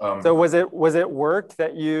 actually. So was it work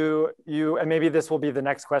that you and maybe this will be the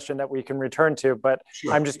next question that we can return to, but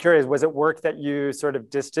sure. I'm just curious, was it work that you sort of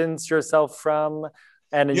distanced yourself from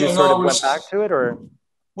and you sort of went back to it, or?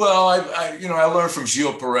 Well, I learned from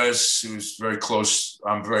Gilles Perez, who's very close.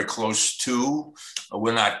 I'm very close to.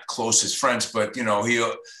 We're not close as friends, but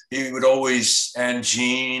he would always, and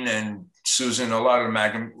Jean and Susan, a lot of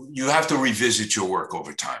them, you have to revisit your work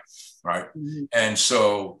over time, right? Mm-hmm. And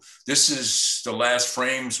so this is the last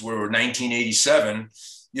frames were 1987.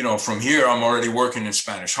 From here, I'm already working in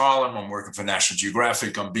Spanish Harlem. I'm working for National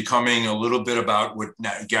Geographic. I'm becoming a little bit about what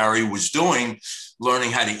Garry was doing,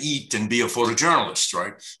 learning how to eat and be a photojournalist,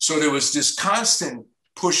 right? So there was this constant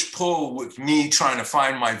push-pull with me trying to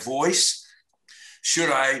find my voice. Should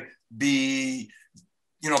I be,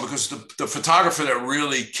 because the photographer that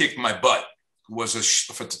really kicked my butt was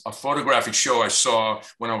a photographic show I saw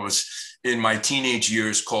when I was in my teenage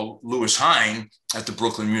years called Louis Hine at the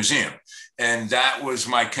Brooklyn Museum. And that was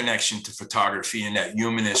my connection to photography and that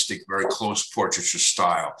humanistic, very close portraiture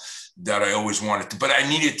style that I always wanted to, but I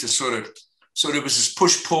needed to so there was this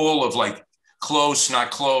push-pull of like close, not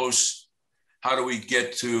close. How do we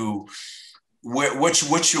get to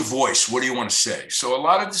what's your voice? What do you want to say? So a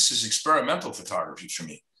lot of this is experimental photography for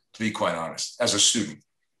me, to be quite honest, as a student.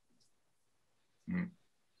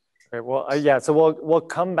 Right. Well, yeah. So we'll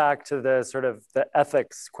come back to the sort of the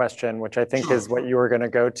ethics question, which I think is what you were going to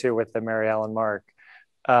go to with the Mary Ellen Mark.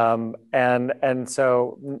 And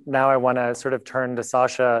so now I want to sort of turn to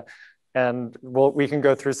Sasha, and we can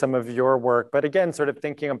go through some of your work. But again, sort of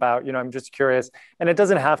thinking about, I'm just curious, and it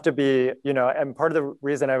doesn't have to be, and part of the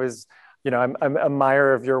reason I was, I'm an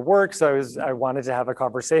admirer of your work, so I wanted to have a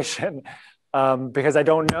conversation because I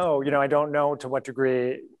don't know to what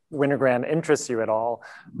degree Winogrand interests you at all.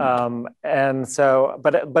 And so,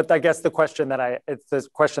 but I guess the question that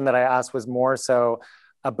I asked was more so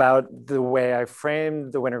about the way I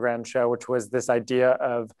framed the Winogrand show, which was this idea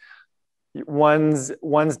of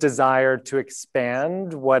one's desire to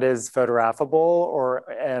expand what is photographable,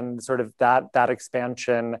 and sort of that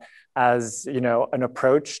expansion as an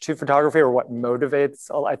approach to photography, or what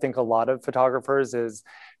motivates I think a lot of photographers is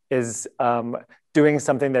doing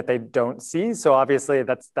something that they don't see. So obviously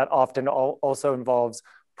that often also involves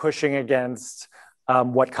pushing against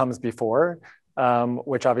what comes before,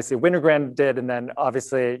 which obviously Winogrand did. And then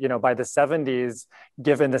obviously, by the 70s,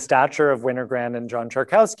 given the stature of Winogrand and John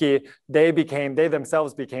Charkowski, they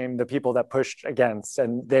themselves became the people that pushed against.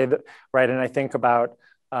 And right. And I think about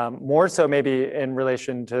more so maybe in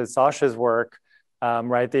relation to Sasha's work,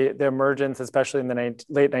 right, the emergence, especially in the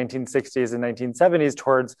late 1960s and 1970s,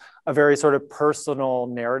 towards a very sort of personal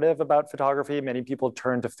narrative about photography. Many people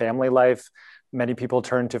turn to family life. Many people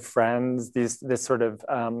turn to friends. This sort of,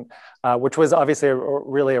 which was obviously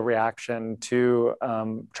really a reaction to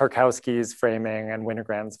Charkowski's framing and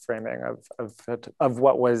Winogrand's framing of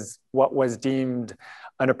what was deemed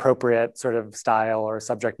an appropriate sort of style or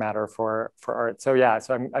subject matter for art. So yeah,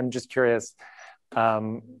 so I'm just curious.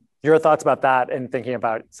 Your thoughts about that and thinking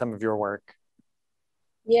about some of your work.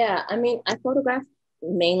 Yeah, I mean, I photograph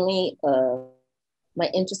mainly, my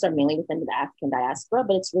interests are mainly within the African diaspora,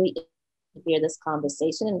 but it's really to hear this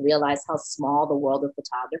conversation and realize how small the world of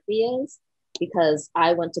photography is, because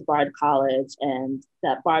I went to Bard College, and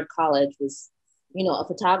that Bard College was, a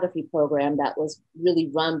photography program that was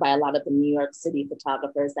really run by a lot of the New York City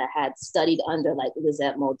photographers that had studied under like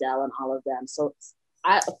Lisette Modell and all of them. So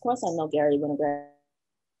of course I know Garry Winogrand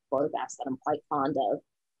photographs that I'm quite fond of.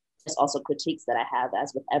 There's also critiques that I have,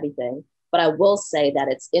 as with everything. But I will say that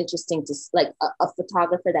it's interesting to, like, a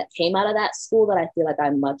photographer that came out of that school that I feel like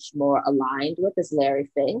I'm much more aligned with is Larry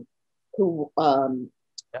Fink, who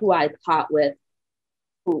I taught with,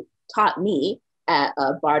 who taught me at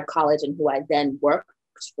Bard College and who I then worked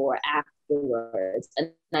for afterwards.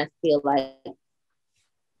 And I feel like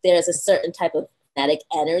there's a certain type of kinetic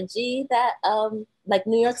energy that like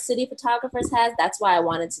New York City photographers has. That's why I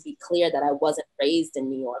wanted to be clear that I wasn't raised in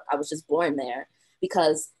New York. I was just born there,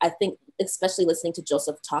 because I think, especially listening to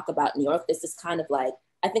Joseph talk about New York, it's this kind of like,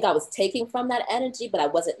 I think I was taking from that energy, but I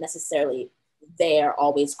wasn't necessarily there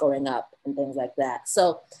always growing up and things like that.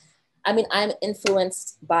 So, I mean, I'm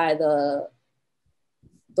influenced by the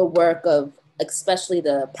work of, especially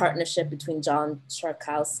the partnership between John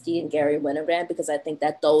Charkowski and Garry Winogrand, because I think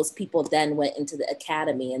that those people then went into the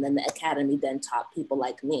academy, and then the academy then taught people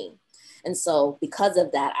like me. And so because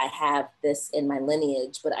of that, I have this in my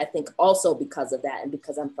lineage, but I think also because of that, and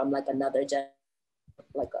because I'm from like another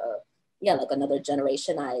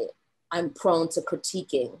generation, I'm prone to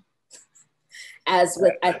critiquing As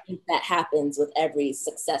with, I think that happens with every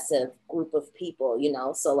successive group of people, you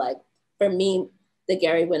know? So like, for me, the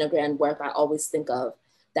Garry Winogrand work, I always think of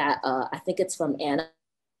that, I think it's from Anna,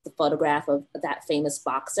 the photograph of that famous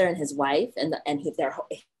boxer and his wife, they're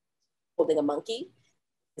holding a monkey.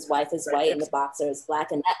 His wife is white and the boxer is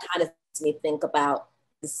black. And that kind of makes me think about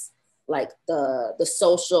this, like the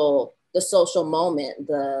social moment,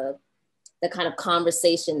 the kind of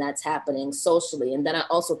conversation that's happening socially. And then I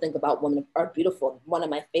also think about Women Are Beautiful. One of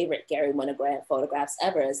my favorite Garry Winogrand photographs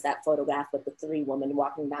ever is that photograph with the three women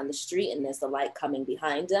walking down the street and there's the light coming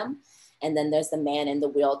behind them. And then there's the man in the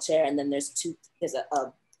wheelchair. And then there's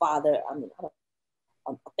a father,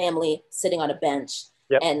 a family sitting on a bench.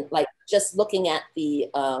 Yep. And like just looking at the,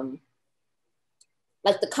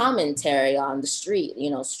 like the commentary on the street, you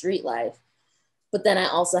know, street life. But then I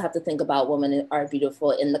also have to think about Women Are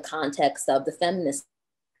Beautiful in the context of the feminist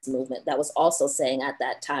movement that was also saying at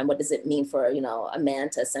that time, what does it mean for, you know, a man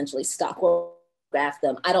to essentially stalk or photograph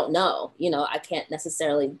them? I don't know, you know, I can't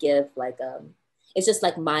necessarily give like, it's just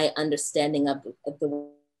like my understanding of the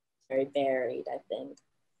very varied, I think.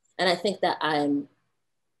 And I think that I'm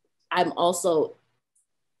also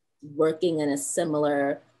working in a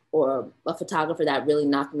similar, or a photographer that really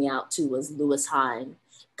knocked me out too was Louis Hine,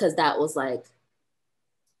 because that was like,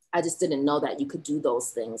 I just didn't know that you could do those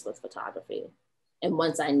things with photography. And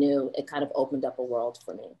once I knew, it kind of opened up a world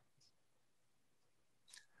for me.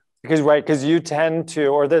 Because you tend to,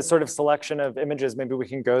 or this sort of selection of images, maybe we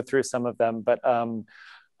can go through some of them, but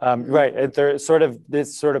there's sort of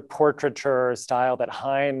this sort of portraiture style that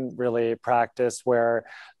Hine really practiced, where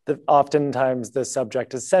oftentimes the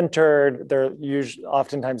subject is centered. They're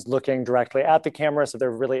oftentimes looking directly at the camera. So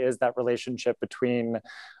there really is that relationship between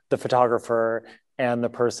the photographer and the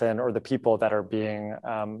person or the people that are being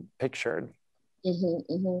pictured.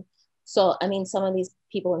 Mm-hmm, mm-hmm. So, I mean, some of these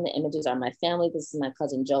people in the images are my family. This is my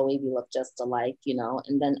cousin Joey. We look just alike, you know,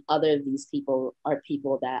 and then other of these people are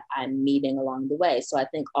people that I'm meeting along the way. So I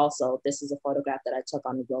think also this is a photograph that I took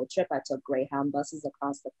on a road trip. I took Greyhound buses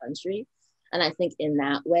across the country. And I think in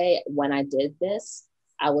that way, when I did this,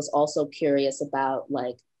 I was also curious about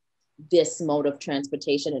like this mode of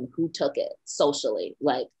transportation and who took it socially,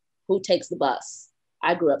 like who takes the bus.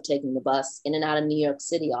 I grew up taking the bus in and out of New York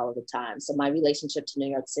City all of the time. So my relationship to New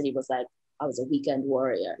York City was like, I was a weekend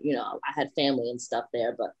warrior. You know, I had family and stuff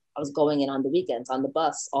there, but I was going in on the weekends on the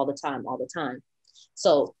bus all the time.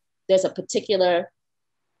 So there's a particular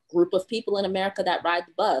group of people in America that ride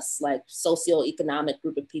the bus, like socioeconomic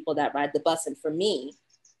group of people that ride the bus. And for me,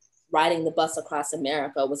 riding the bus across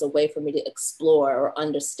America was a way for me to explore or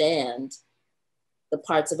understand the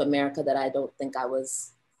parts of America that I don't think I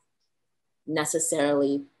was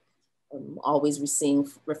necessarily always seeing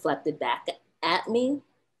reflected back at me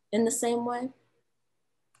in the same way.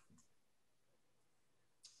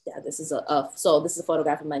 Yeah, this is a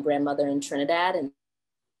photograph of my grandmother in Trinidad. And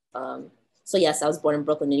so yes, I was born in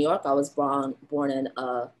Brooklyn, New York. I was born in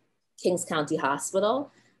Kings County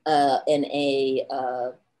Hospital in a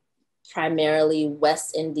primarily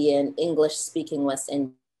West Indian, English speaking West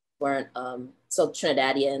Indian, weren't, so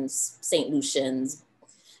Trinidadians, St. Lucians,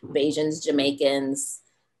 Bajans, Jamaicans.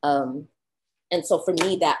 And so for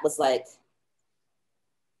me, that was like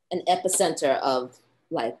an epicenter of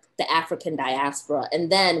like the African diaspora.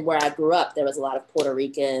 And then where I grew up, there was a lot of Puerto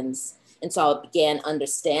Ricans. And so I began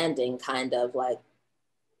understanding kind of like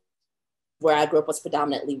where I grew up was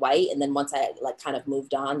predominantly white. And then once I like kind of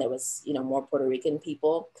moved on, there was, you know, more Puerto Rican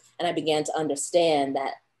people. And I began to understand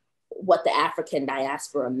that what the African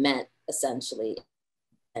diaspora meant essentially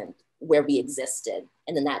and where we existed.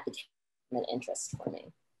 And then that became an interest for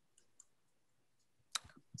me.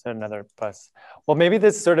 So another bus. Well, maybe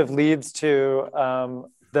this sort of leads to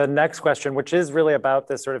the next question, which is really about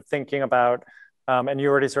this sort of thinking about, and you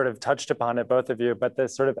already sort of touched upon it, both of you, but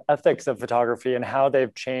this sort of ethics of photography and how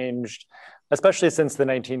they've changed, especially since the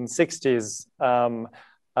 1960s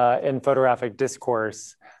in photographic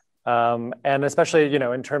discourse. And especially, you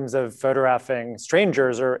know, in terms of photographing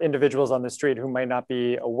strangers or individuals on the street who might not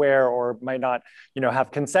be aware or might not, you know,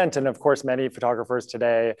 have consent. And of course, many photographers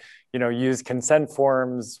today, you know, use consent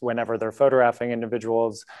forms whenever they're photographing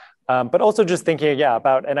individuals. But also just thinking, yeah,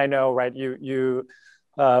 about, and I know, right,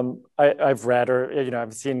 I've read, or, you know,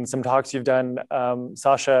 I've seen some talks you've done,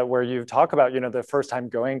 Sasha, where you talk about, you know, the first time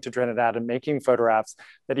going to Trinidad and making photographs,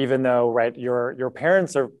 that even though, right, your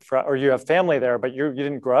parents are, or you have family there, but you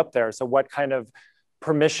didn't grow up there. So what kind of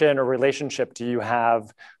permission or relationship do you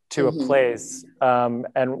have to a place? And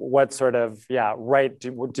what sort of, right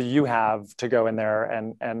do you have to go in there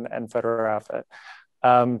and photograph it?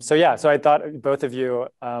 So yeah, so I thought both of you,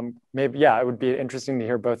 maybe, yeah, it would be interesting to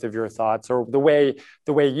hear both of your thoughts or the way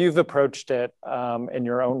you've approached it in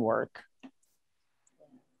your own work.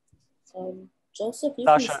 Joseph, you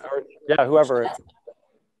Sasha, can... or yeah, whoever.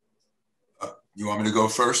 You want me to go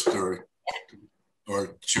first, or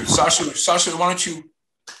Sasha? Sasha, why don't you?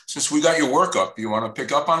 Since we got your work up, do you want to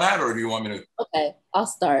pick up on that, or do you want me to? Okay, I'll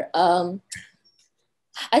start.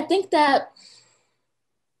 I think that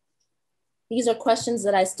these are questions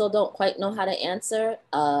that I still don't quite know how to answer.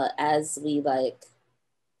 As we like,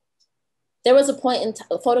 there was a point in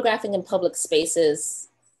photographing in public spaces,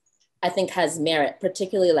 I think has merit,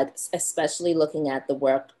 particularly like, especially looking at the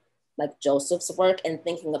work, like Joseph's work, and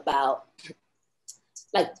thinking about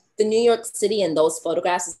like the New York City and those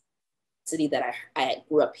photographs, city that I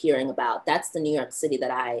grew up hearing about. That's the New York City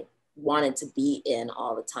that I wanted to be in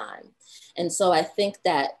all the time. And so I think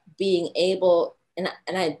that being able, and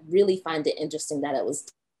I really find it interesting that it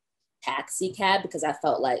was taxi cab, because I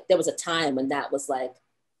felt like there was a time when that was like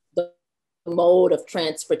the mode of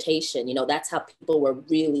transportation. You know, that's how people were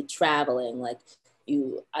really traveling. Like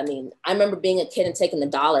I mean, I remember being a kid and taking the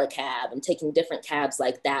dollar cab and taking different cabs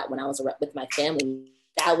like that when I was with my family.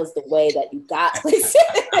 That was the way that you got places.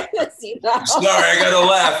 You know? Sorry, I got to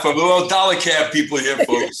laugh. I'm a little dollar cab people here,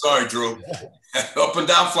 folks. Sorry, Drew. Up and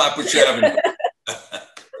down Flatbush Avenue.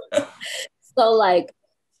 So like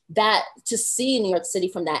that, to see New York City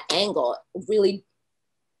from that angle really,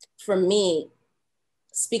 for me,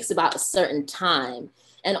 speaks about a certain time.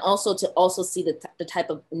 And also to also see the type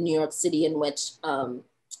of New York City in which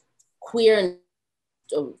queer and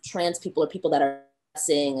trans people, or people that are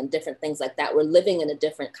seeing and different things like that, we're living in a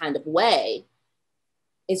different kind of way,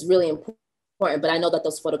 is really important. But I know that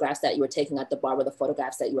those photographs that you were taking at the bar were the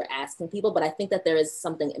photographs that you were asking people, but I think that there is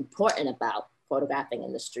something important about photographing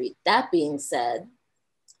in the street. That being said,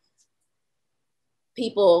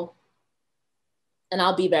 people, and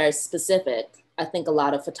I'll be very specific, I think a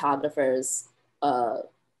lot of photographers,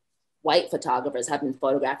 white photographers, have been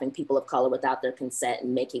photographing people of color without their consent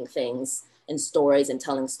and making things and stories and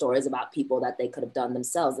telling stories about people that they could have done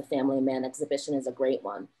themselves. The Family Man exhibition is a great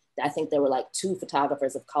one. I think there were like 2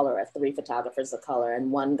 photographers of color or 3 photographers of color,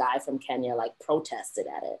 and one guy from Kenya like protested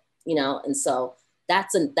at it, you know? And so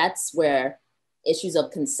that's where issues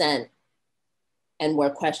of consent and where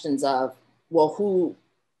questions of, well,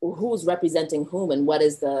 who's representing whom, and what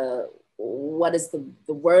is the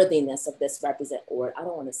worthiness of this or I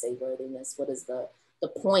don't want to say worthiness, what is the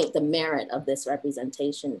point, the merit of this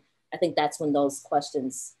representation? I think that's when those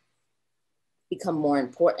questions become more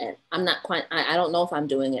important. I'm not quite, I don't know if I'm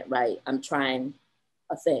doing it right. I'm trying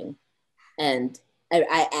a thing. And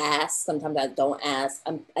I ask, sometimes I don't ask.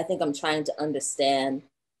 I think I'm trying to understand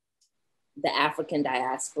the African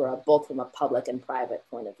diaspora, both from a public and private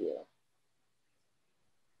point of view.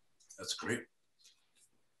 That's great.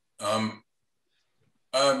 So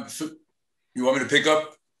you want me to pick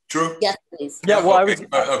up, Drew? Yes, please. Yeah, well, okay.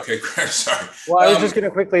 Okay, sorry. Well, I was just going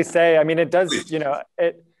to quickly say, I mean, it does, please. You know,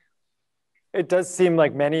 it does seem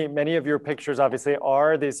like many of your pictures obviously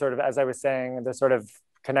are these sort of, as I was saying, the sort of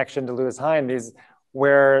connection to Louis Hine, these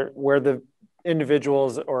where the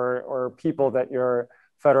individuals or people that you're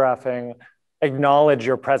photographing acknowledge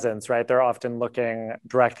your presence, right? They're often looking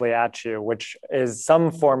directly at you, which is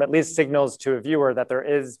some form, at least signals to a viewer that there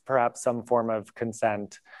is perhaps some form of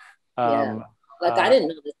consent. Yeah. Like I didn't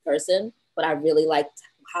know this person, but I really liked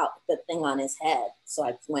how the thing on his head. So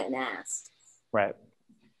I went and asked. Right.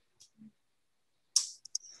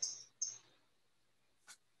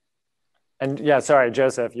 And yeah, sorry,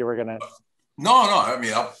 Joseph, you were gonna. No, I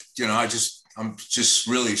mean, I'm just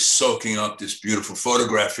really soaking up this beautiful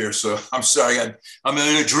photograph here. So I'm sorry, I'm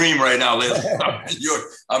in a dream right now, Leila.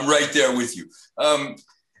 I'm right there with you. I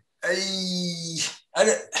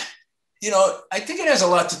think it has a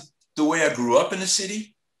lot to the way I grew up in the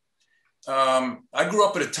city. I grew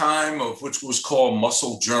up at a time of which was called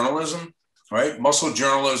muscle journalism, right? Muscle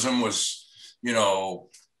journalism was,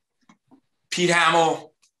 Pete Hamill,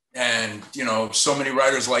 and, so many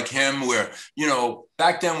writers like him where,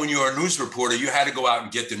 back then when you were a news reporter, you had to go out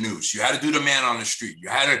and get the news. You had to do the man on the street. You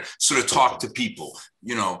had to sort of talk to people,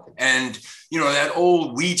 and, that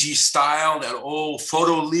old Ouija style, that old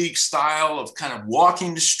photo league style of kind of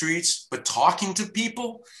walking the streets, but talking to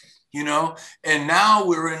people, and now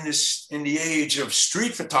we're in the age of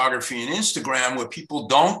street photography and Instagram where people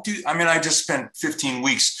don't do, I mean, I just spent 15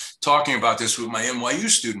 weeks talking about this with my NYU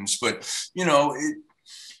students, but,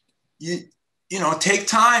 take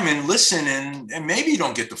time and listen and maybe you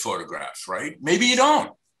don't get the photograph, right? Maybe you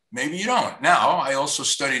don't. Now, I also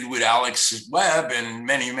studied with Alex Webb and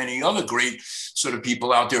many, many other great sort of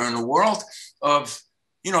people out there in the world of,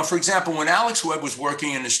 You know, for example, when Alex Webb was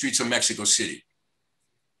working in the streets of Mexico City,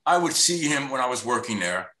 I would see him when I was working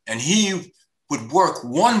there, and he would work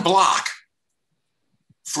one block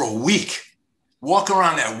for a week, walk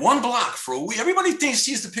around that one block for a week. Everybody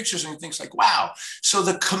sees the pictures and thinks like, wow. So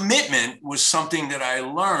the commitment was something that I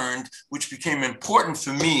learned, which became important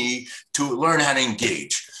for me to learn how to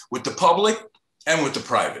engage with the public and with the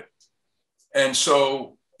private. And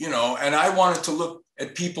so, you know, and I wanted to look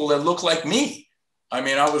at people that look like me. I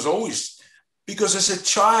mean, I was always, because as a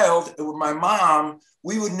child with my mom,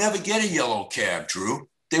 we would never get a yellow cab, Drew.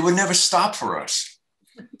 They would never stop for us.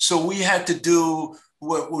 So we had to do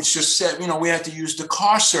what was just said, you know, we had to use the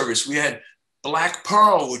car service. We had Black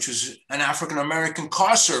Pearl, which was an African-American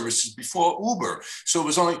car service before Uber. So it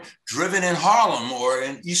was only driven in Harlem or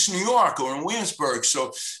in East New York or in Williamsburg.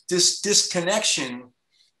 So this disconnection,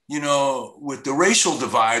 you know, with the racial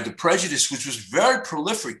divide, the prejudice, which was very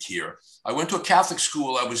prolific here. I went to a Catholic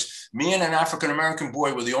school. Me and an African-American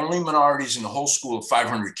boy were the only minorities in the whole school of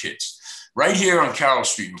 500 kids, right here on Carroll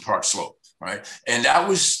Street in Park Slope, right? And that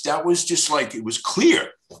was just like, it was clear,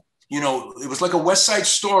 you know, it was like a West Side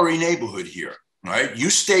Story neighborhood here, right? You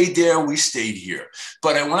stayed there, we stayed here.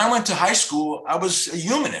 But when I went to high school, I was a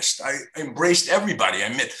humanist. I embraced everybody. I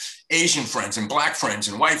met Asian friends and Black friends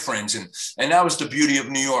and white friends. And that was the beauty of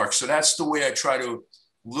New York. So that's the way I try to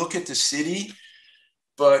look at the city.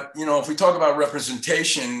 But, you know, if we talk about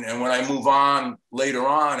representation, and when I move on later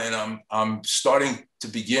on, and I'm starting to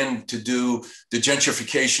begin to do the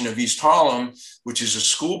gentrification of East Harlem, which is a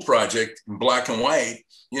school project in black and white,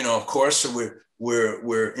 you know, of course, so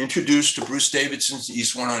we're introduced to Bruce Davidson's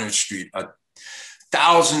East 100th Street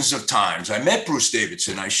thousands of times. I met Bruce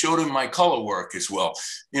Davidson. I showed him my color work as well.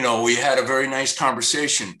 You know, we had a very nice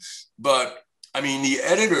conversation. But I mean, the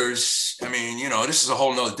editors, I mean, you know, this is a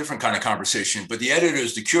whole nother different kind of conversation, but the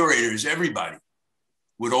editors, the curators, everybody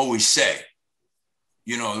would always say,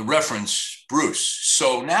 you know, reference Bruce.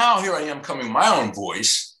 So now here I am coming my own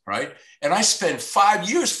voice, right? And I spent 5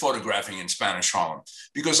 years photographing in Spanish Harlem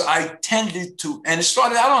because I tended to, and it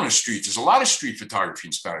started out on the streets. There's a lot of street photography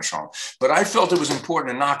in Spanish Harlem, but I felt it was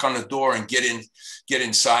important to knock on the door and get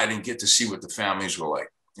inside and get to see what the families were like.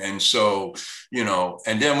 And so, you know,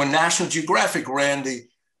 and then when National Geographic ran the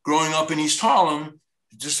Growing Up in East Harlem,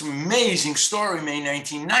 just amazing story, May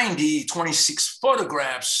 1990, 26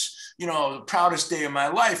 photographs, you know, the proudest day of my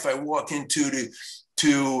life. I walk into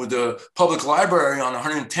the public library on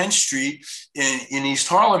 110th Street in East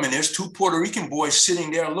Harlem, and there's two Puerto Rican boys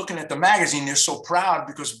sitting there looking at the magazine. They're so proud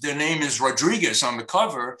because their name is Rodriguez on the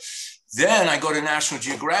cover. Then I go to National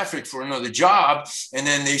Geographic for another job, and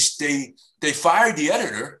then they fired the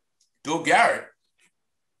editor, Bill Garrett,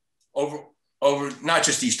 over not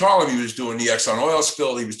just East Harlem. He was doing the Exxon oil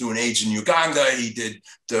spill. He was doing AIDS in Uganda. He did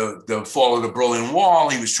the fall of the Berlin Wall.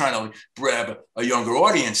 He was trying to grab a younger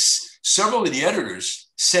audience. Several of the editors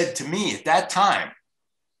said to me at that time,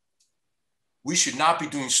 we should not be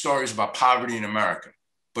doing stories about poverty in America.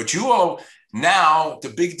 But you all, now the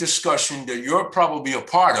big discussion that you're probably a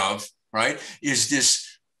part of, right, is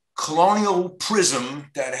this colonial prism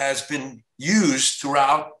that has been used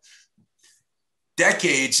throughout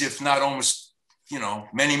decades, if not almost, you know,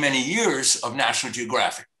 many, many years of National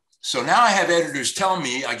Geographic. So now I have editors telling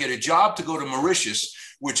me I get a job to go to Mauritius,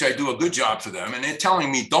 which I do a good job for them. And they're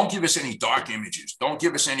telling me, don't give us any dark images. Don't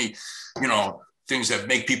give us any, you know, things that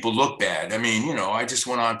make people look bad. I mean, you know, I just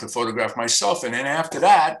went on to photograph myself. And then after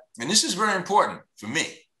that, and this is very important for me,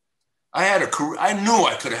 I had a career. I knew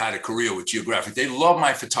I could have had a career with Geographic. They loved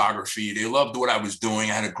my photography. They loved what I was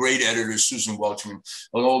doing. I had a great editor, Susan Welchman,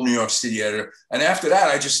 an old New York City editor. And after that,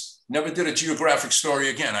 I just never did a Geographic story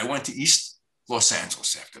again. I went to East Los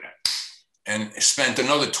Angeles after that and spent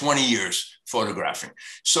another 20 years photographing.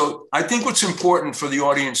 So I think what's important for the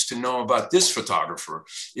audience to know about this photographer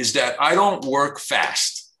is that I don't work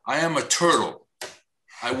fast. I am a turtle.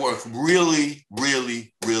 I work really,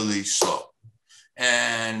 really, really slow.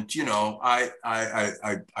 And, you know, I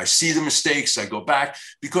see the mistakes, I go back,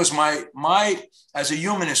 because my as a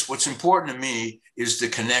humanist, what's important to me is the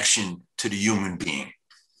connection to the human being.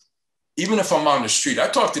 Even if I'm on the street, I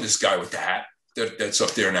talked to this guy with the hat that's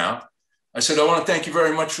up there now. I said, I want to thank you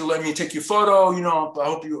very much for letting me take your photo. You know, I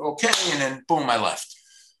hope you're okay. And then boom, I left.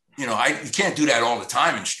 You know, you can't do that all the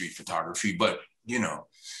time in street photography, but, you know,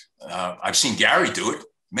 I've seen Garry do it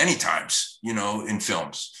many times, you know, in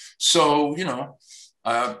films. So, you know,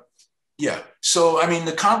 Yeah. So, I mean,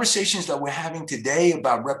 the conversations that we're having today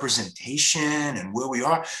about representation and where we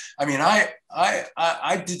are, I mean,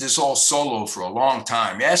 I did this all solo for a long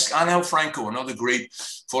time. Ask Angel Franco, another great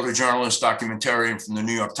photojournalist, documentarian from the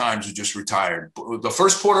New York Times who just retired. The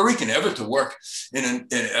first Puerto Rican ever to work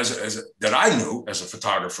that I knew as a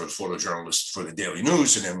photographer, photojournalist for the Daily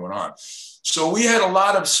News, and then went on. So we had a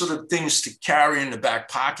lot of sort of things to carry in the back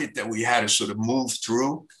pocket that we had to sort of move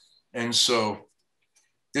through. And so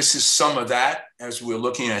this is some of that as we're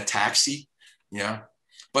looking at Taxi, yeah.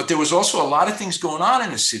 But there was also a lot of things going on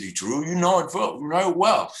in the city, Drew. You know it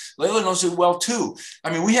well. Layla knows it well too. I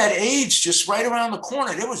mean, we had AIDS just right around the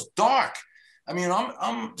corner. It was dark. I mean,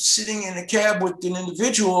 I'm sitting in a cab with an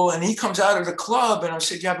individual and he comes out of the club and I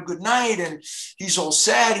said, you have a good night. And he's all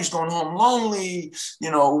sad. He's going home lonely. You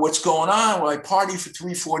know, what's going on? Well, I party for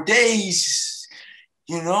 3-4 days.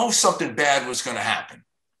 You know, something bad was going to happen.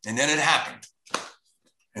 And then it happened.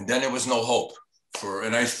 And then there was no hope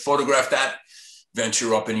and I photographed that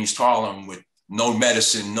venture up in East Harlem with no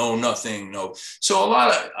medicine, no nothing, no. So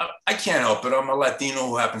I can't help it. I'm a Latino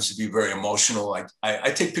who happens to be very emotional.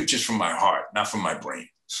 I take pictures from my heart, not from my brain.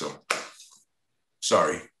 So,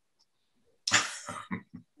 sorry.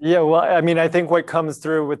 Yeah, well, I mean, I think what comes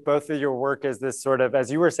through with both of your work is this sort of, as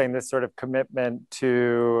you were saying, this sort of commitment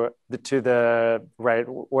to the right,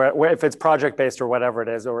 where if it's project-based or whatever it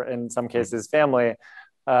is, or in some cases family,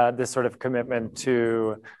 this sort of commitment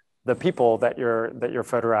to the people that you're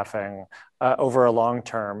photographing over a long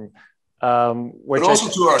term. But also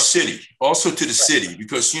to our city, also to the city,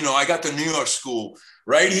 because, you know, I got the New York school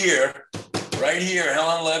right here,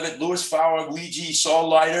 Helen Levitt, Louis Fowler, Luigi, Saul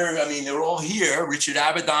Leiter. I mean, they're all here. Richard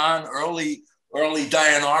Avedon, early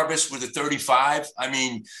Diane Arbus with a 35. I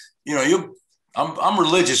mean, you know, I'm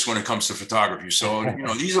religious when it comes to photography. So, you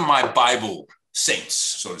know, these are my Bible saints,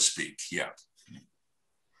 so to speak. Yeah.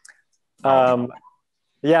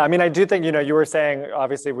 Yeah, I mean, I do think, you know, you were saying,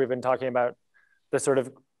 obviously, we've been talking about the sort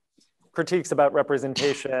of critiques about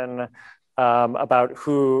representation, about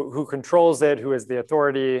who controls it, who is the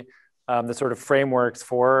authority, the sort of frameworks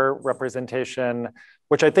for representation,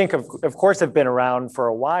 which I think, of course, have been around for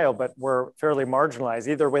a while, but were fairly marginalized,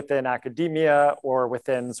 either within academia or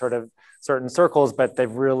within sort of certain circles, but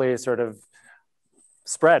they've really sort of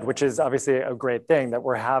spread, which is obviously a great thing, that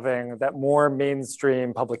we're having, that more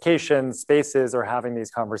mainstream publications, spaces are having these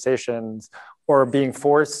conversations, or being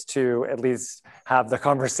forced to at least have the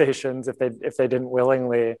conversations if they didn't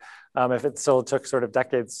willingly, if it still took sort of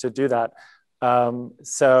decades to do that.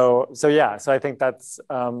 So I think that's,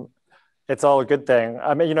 it's all a good thing.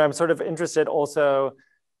 I mean, you know, I'm sort of interested also,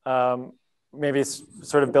 maybe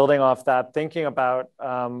sort of building off that, thinking about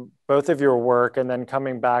both of your work, and then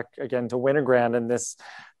coming back again to Winogrand and this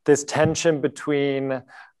tension between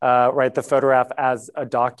right, the photograph as a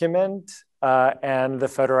document and the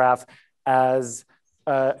photograph as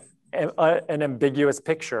an ambiguous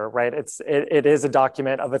picture, right? It is a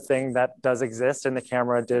document of a thing that does exist, and the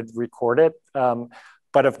camera did record it.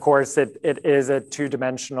 But of course, it is a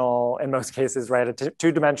two-dimensional, in most cases, right? A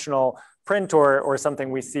two-dimensional print or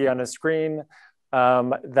something we see on a screen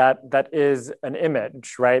that is an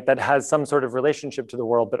image, right? That has some sort of relationship to the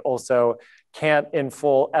world, but also can't in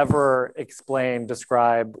full ever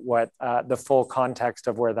describe what the full context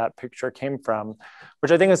of where that picture came from,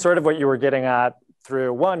 which I think is sort of what you were getting at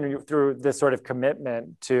through this sort of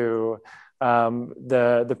commitment to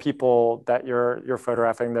the people that you're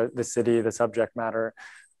photographing, the city, the subject matter,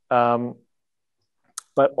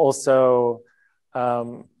 but also,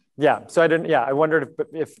 yeah. So I wondered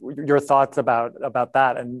if your thoughts about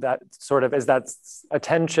that, and that sort of, is that a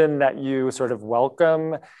tension that you sort of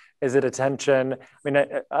welcome? Is it a tension? I mean,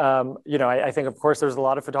 you know, I think of course there's a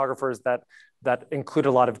lot of photographers that include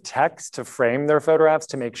a lot of text to frame their photographs,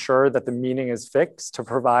 to make sure that the meaning is fixed, to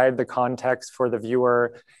provide the context for the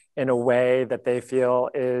viewer in a way that they feel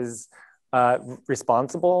is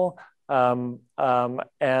responsible. But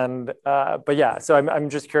yeah, so I'm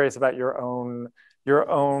just curious about your own,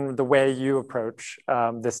 the way you approach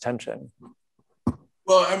this tension.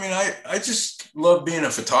 Well, I mean, I just love being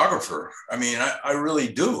a photographer. I mean, I really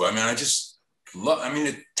do. I mean, I just love, I mean,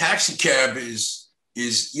 a taxi cab is,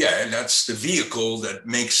 yeah, that's the vehicle that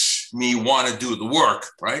makes me want to do the work,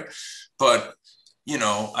 right? But, you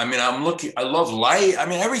know, I mean, I love light. I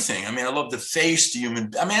mean, everything. I mean, I love the face, the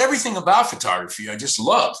human, I mean, everything about photography, I just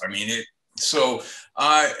love. I mean,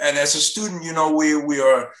 and as a student, you know, we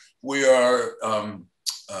are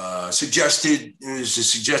suggested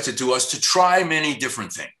to us to try many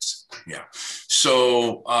different things. Yeah.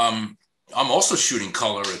 So I'm also shooting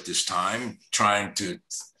color at this time, trying to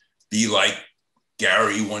be like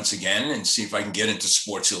Garry once again and see if I can get into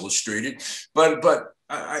Sports Illustrated. But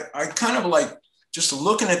I kind of like just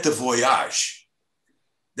looking at the voyage.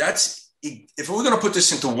 That's, if we're going to put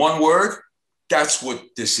this into one word, that's what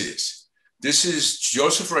this is. This is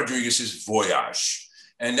Joseph Rodriguez's Voyage.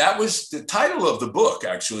 And that was the title of the book,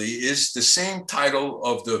 actually, is the same title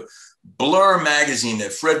of the Blur magazine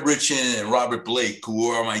that Fred Richin and Robert Blake, who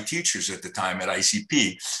were my teachers at the time at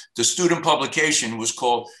ICP, the student publication was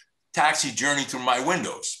called Taxi Journey Through My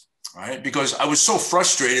Windows, right? Because I was so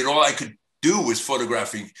frustrated, all I could do was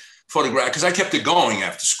photograph, because I kept it going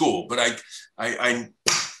after school, but I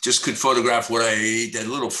just could photograph what that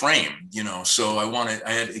little frame, you know. So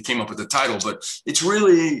it came up with the title, but it's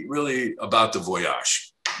really, really about the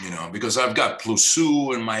voyage, you know, because I've got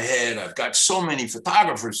Clouseau in my head. I've got so many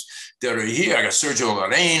photographers that are here. I got Sergio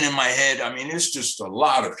Lorraine in my head. I mean, it's just a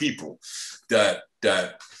lot of people that,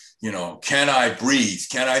 you know, can I breathe?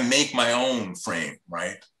 Can I make my own frame,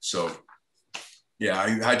 right? So,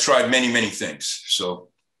 yeah, I tried many, many things. So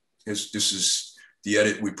this is the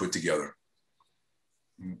edit we put together.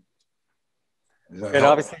 And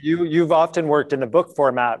obviously you've often worked in a book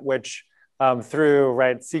format, which through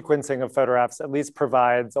sequencing of photographs at least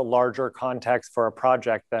provides a larger context for a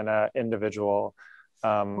project than an individual.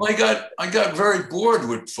 Well, I got very bored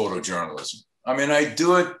with photojournalism. I mean, I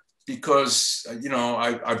do it because, you know,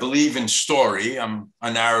 I believe in story. I'm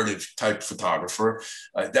a narrative type photographer.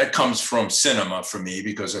 That comes from cinema for me,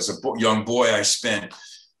 because as a young boy, I spent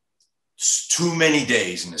too many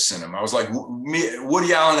days in the cinema. I was like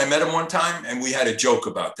Woody Allen. I met him one time and we had a joke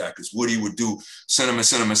about that, because Woody would do cinema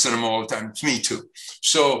all the time. It's me too.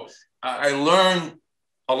 So I learned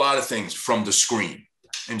a lot of things from the screen.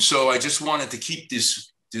 And so I just wanted to keep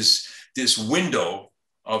this window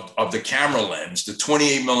of the camera lens, the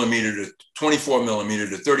 28 millimeter to 24 millimeter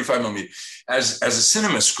to 35 millimeter as a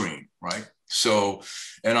cinema screen, right? So,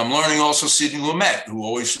 and I'm learning also Sidney Lumet, who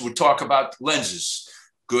always would talk about lenses.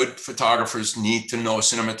 Good photographers need to know,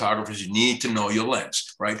 cinematographers, you need to know your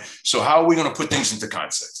lens, right? So how are we going to put things into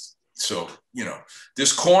context? So, you know,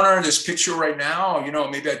 this corner, this picture right now, you know,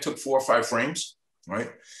 maybe I took 4 or 5 frames, right?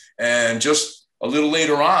 And just a little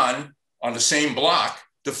later on the same block,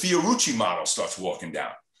 the Fiorucci model starts walking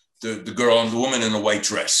down, the girl and the woman in the white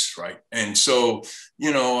dress, right? And so,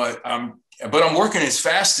 you know, but I'm working as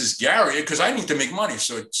fast as Garry because I need to make money.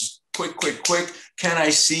 So it's just quick. Can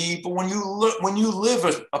I see? But when you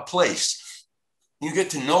live a place, you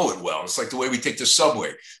get to know it well. It's like the way we take the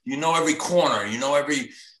subway. You know every corner. You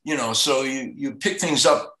know so you pick things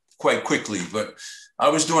up quite quickly. But I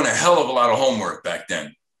was doing a hell of a lot of homework back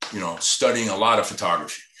then. You know, studying a lot of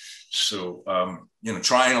photography. So you know,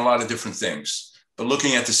 trying a lot of different things, but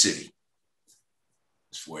looking at the city.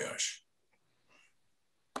 This voyage.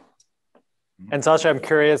 And Sasha, I'm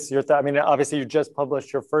curious, I mean, obviously you just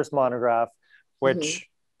published your first monograph, which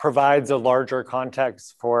provides a larger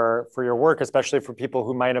context for your work, especially for people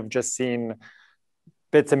who might have just seen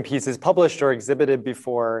bits and pieces published or exhibited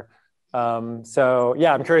before. So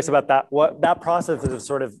yeah, I'm curious about that. What that process of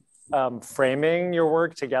sort of framing your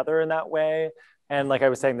work together in that way. And like I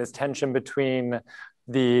was saying, this tension between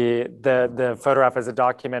the photograph as a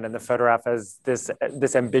document and the photograph as this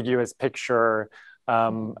ambiguous picture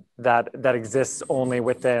that exists only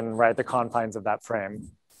within the confines of that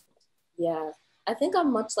frame. Yeah, I think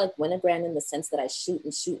I'm much like Winogrand in the sense that I shoot,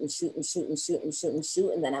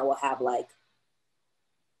 and then I will have like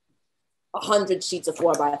 100 sheets of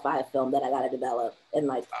 4x5 film that I got to develop, and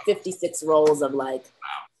like 56 rolls of like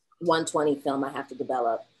 120 film I have to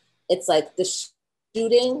develop. It's like the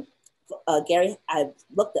shooting. Garry, I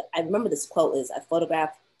remember this quote is, I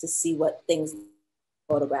photograph to see what things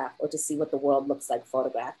photograph, or to see what the world looks like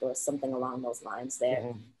photographed, or something along those lines there.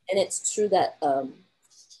 Mm-hmm. And it's true that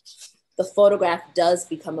the photograph does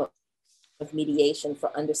become a mediation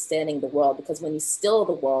for understanding the world, because when you still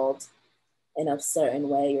the world in a certain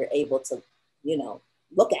way, you're able to, you know,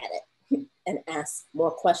 look at it and ask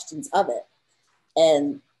more questions of it.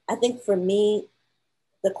 And I think for me,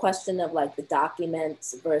 the question of like the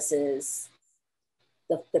documents versus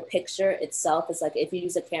the picture itself is like, if you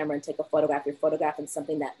use a camera and take a photograph, you're photographing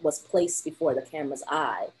something that was placed before the camera's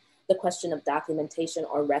eye. The question of documentation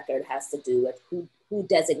or record has to do with who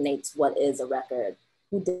designates what is a record,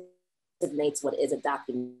 who designates what is a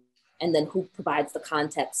document, and then who provides the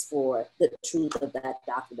context for the truth of that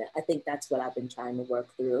document. I think that's what I've been trying to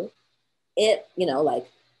work through. It, you know,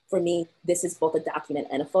 like for me, this is both a document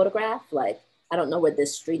and a photograph. Like, I don't know where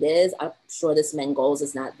this street is. I'm sure this Mangolds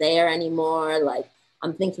is not there anymore. Like,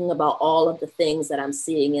 I'm thinking about all of the things that I'm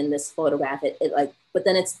seeing in this photograph. It like, but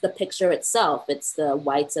then it's the picture itself. It's the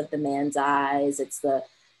whites of the man's eyes. It's the,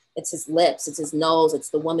 it's his lips, it's his nose, it's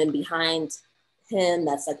the woman behind him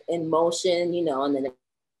that's like in motion, you know, and then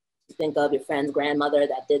you think of your friend's grandmother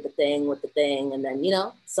that did the thing with the thing, and then, you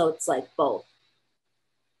know, so it's like both.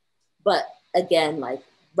 But again, like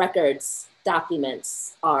records,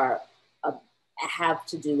 documents have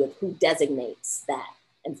to do with who designates that.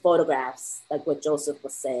 And photographs, like what Joseph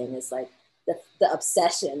was saying, is like the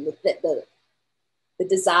obsession, the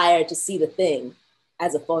desire to see the thing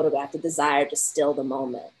as a photograph, the desire to still the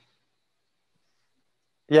moment.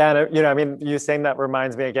 Yeah, and you know, I mean, you saying that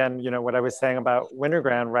reminds me again, you know, what I was saying about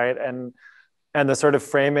Winogrand, right? And the sort of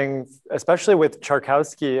framing, especially with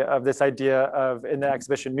Charkowski, of this idea of, in the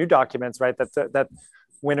exhibition, new documents, right? That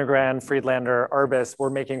Winogrand, Friedlander, Arbus were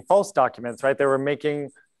making false documents, right? They were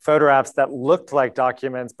making photographs that looked like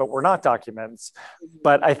documents, but were not documents.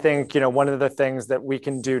 But I think, you know, one of the things that we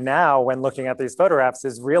can do now when looking at these photographs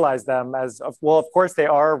is realize them as, well, of course they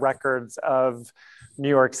are records of New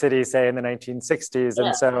York City, say in the 1960s.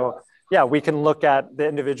 And so, yeah, we can look at the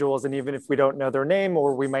individuals, and even if we don't know their name,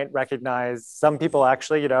 or we might recognize some people.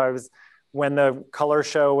 Actually, you know, when the color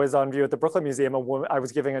show was on view at the Brooklyn Museum, I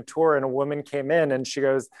was giving a tour and a woman came in and she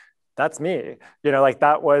goes, "That's me." You know, like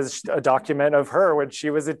that was a document of her when she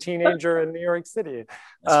was a teenager in New York City.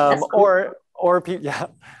 Or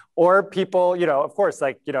people, you know, of course,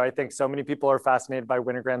 like, you know, I think so many people are fascinated by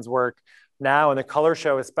Winogrand's work now in the color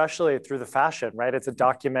show, especially through the fashion, right? It's a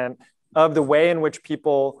document of the way in which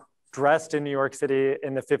people dressed in New York City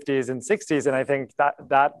in the 50s and 60s. And I think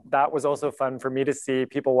that was also fun for me to see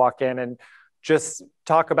people walk in and just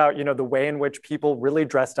talk about, you know, the way in which people really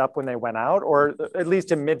dressed up when they went out, or at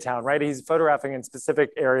least in Midtown, right? He's photographing in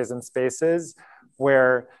specific areas and spaces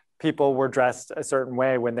where people were dressed a certain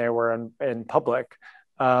way when they were in public.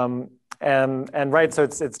 And right, so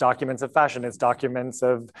it's documents of fashion, it's documents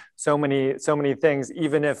of so many things,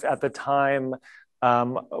 even if at the time,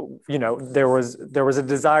 you know, there was a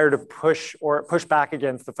desire to push back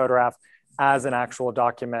against the photograph as an actual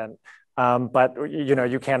document. But you know,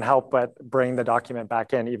 you can't help but bring the document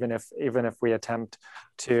back in, even if we attempt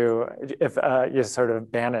to, you sort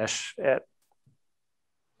of banish it.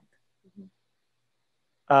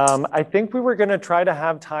 I think we were going to try to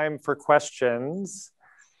have time for questions,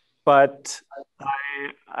 but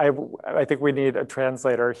I think we need a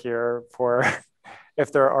translator here for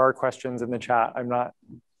if there are questions in the chat. I'm not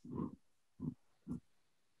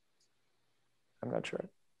sure.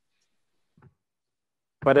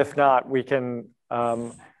 But if not, we can.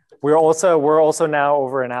 We're also now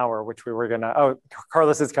over an hour, which we were gonna. Oh,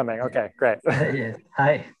 Carlos is coming. Okay, great. Yes.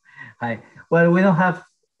 Hi. Well, we don't have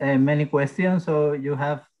many questions, so you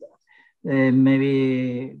have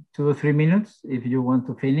maybe 2 or 3 minutes if you want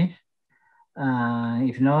to finish.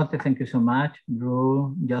 If not, thank you so much,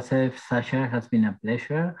 Drew, Joseph, Sasha. Has been a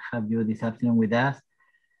pleasure have you this afternoon with us.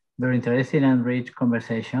 Very interesting and rich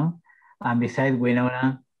conversation. And besides,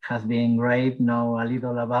 Winona, has been great. Know a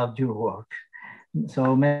little about your work.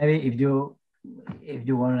 So maybe if you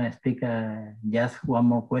want to speak just one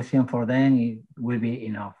more question for them, it will be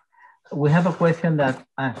enough. We have a question that,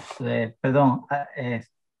 perdón,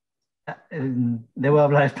 debo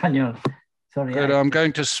hablar español. Sorry. Good, I'm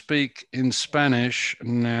going to speak in Spanish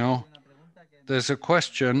now. There's a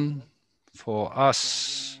question for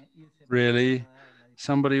us, really.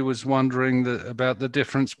 Somebody was wondering about the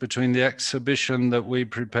difference between the exhibition that we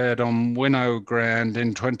prepared on Winogrand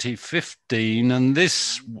in 2015 and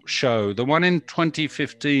this show. The one in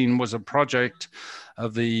 2015 was a project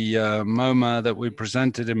of the MoMA that we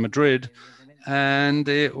presented in Madrid. And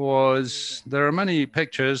there are many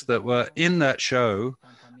pictures that were in that show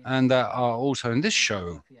and that are also in this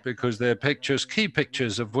show, because they're key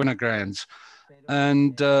pictures of Winogrand's.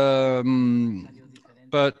 And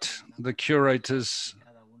but the curators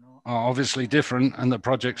are obviously different, and the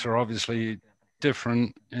projects are obviously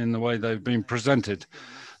different in the way they've been presented.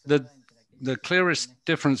 The clearest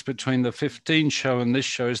difference between the 15 show and this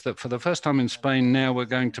show is that for the first time in Spain now, we're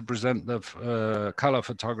going to present the color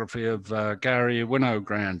photography of Garry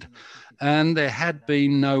Winogrand. And there had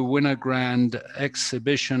been no Winogrand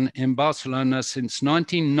exhibition in Barcelona since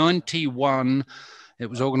 1991. It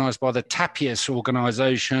was organized by the Tapies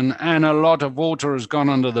organization, and a lot of water has gone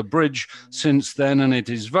under the bridge since then, and it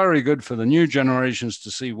is very good for the new generations to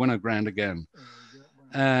see Winogrand again.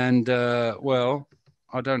 And well,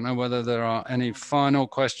 I don't know whether there are any final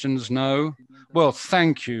questions. No? Well,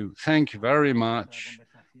 thank you very much.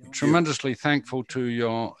 Tremendously thankful to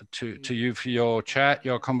you for your chat,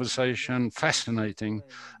 your conversation, fascinating.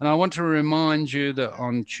 And I want to remind you that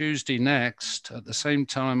on Tuesday next, at the same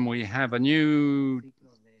time, we have a new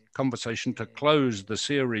conversation to close the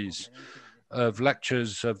series of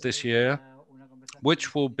lectures of this year.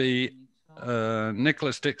 which will be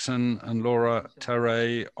Nicholas Dixon and Laura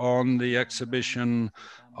Terray on the exhibition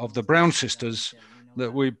of the Brown Sisters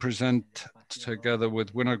that we present together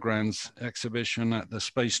with Winogrand's exhibition at the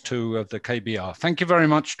Space 2 of the KBR. Thank you very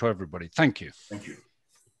much to everybody. Thank you. Thank you.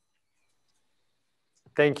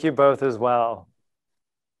 Thank you both as well.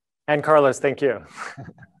 And Carlos, thank you.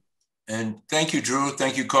 And thank you, Drew.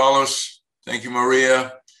 Thank you, Carlos. Thank you,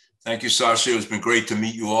 Maria. Thank you, Sasha. It's been great to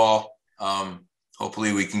meet you all.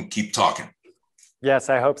 Hopefully we can keep talking. Yes,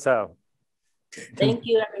 I hope so. Okay. Thank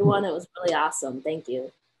you, everyone. It was really awesome. Thank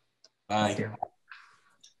you. Bye.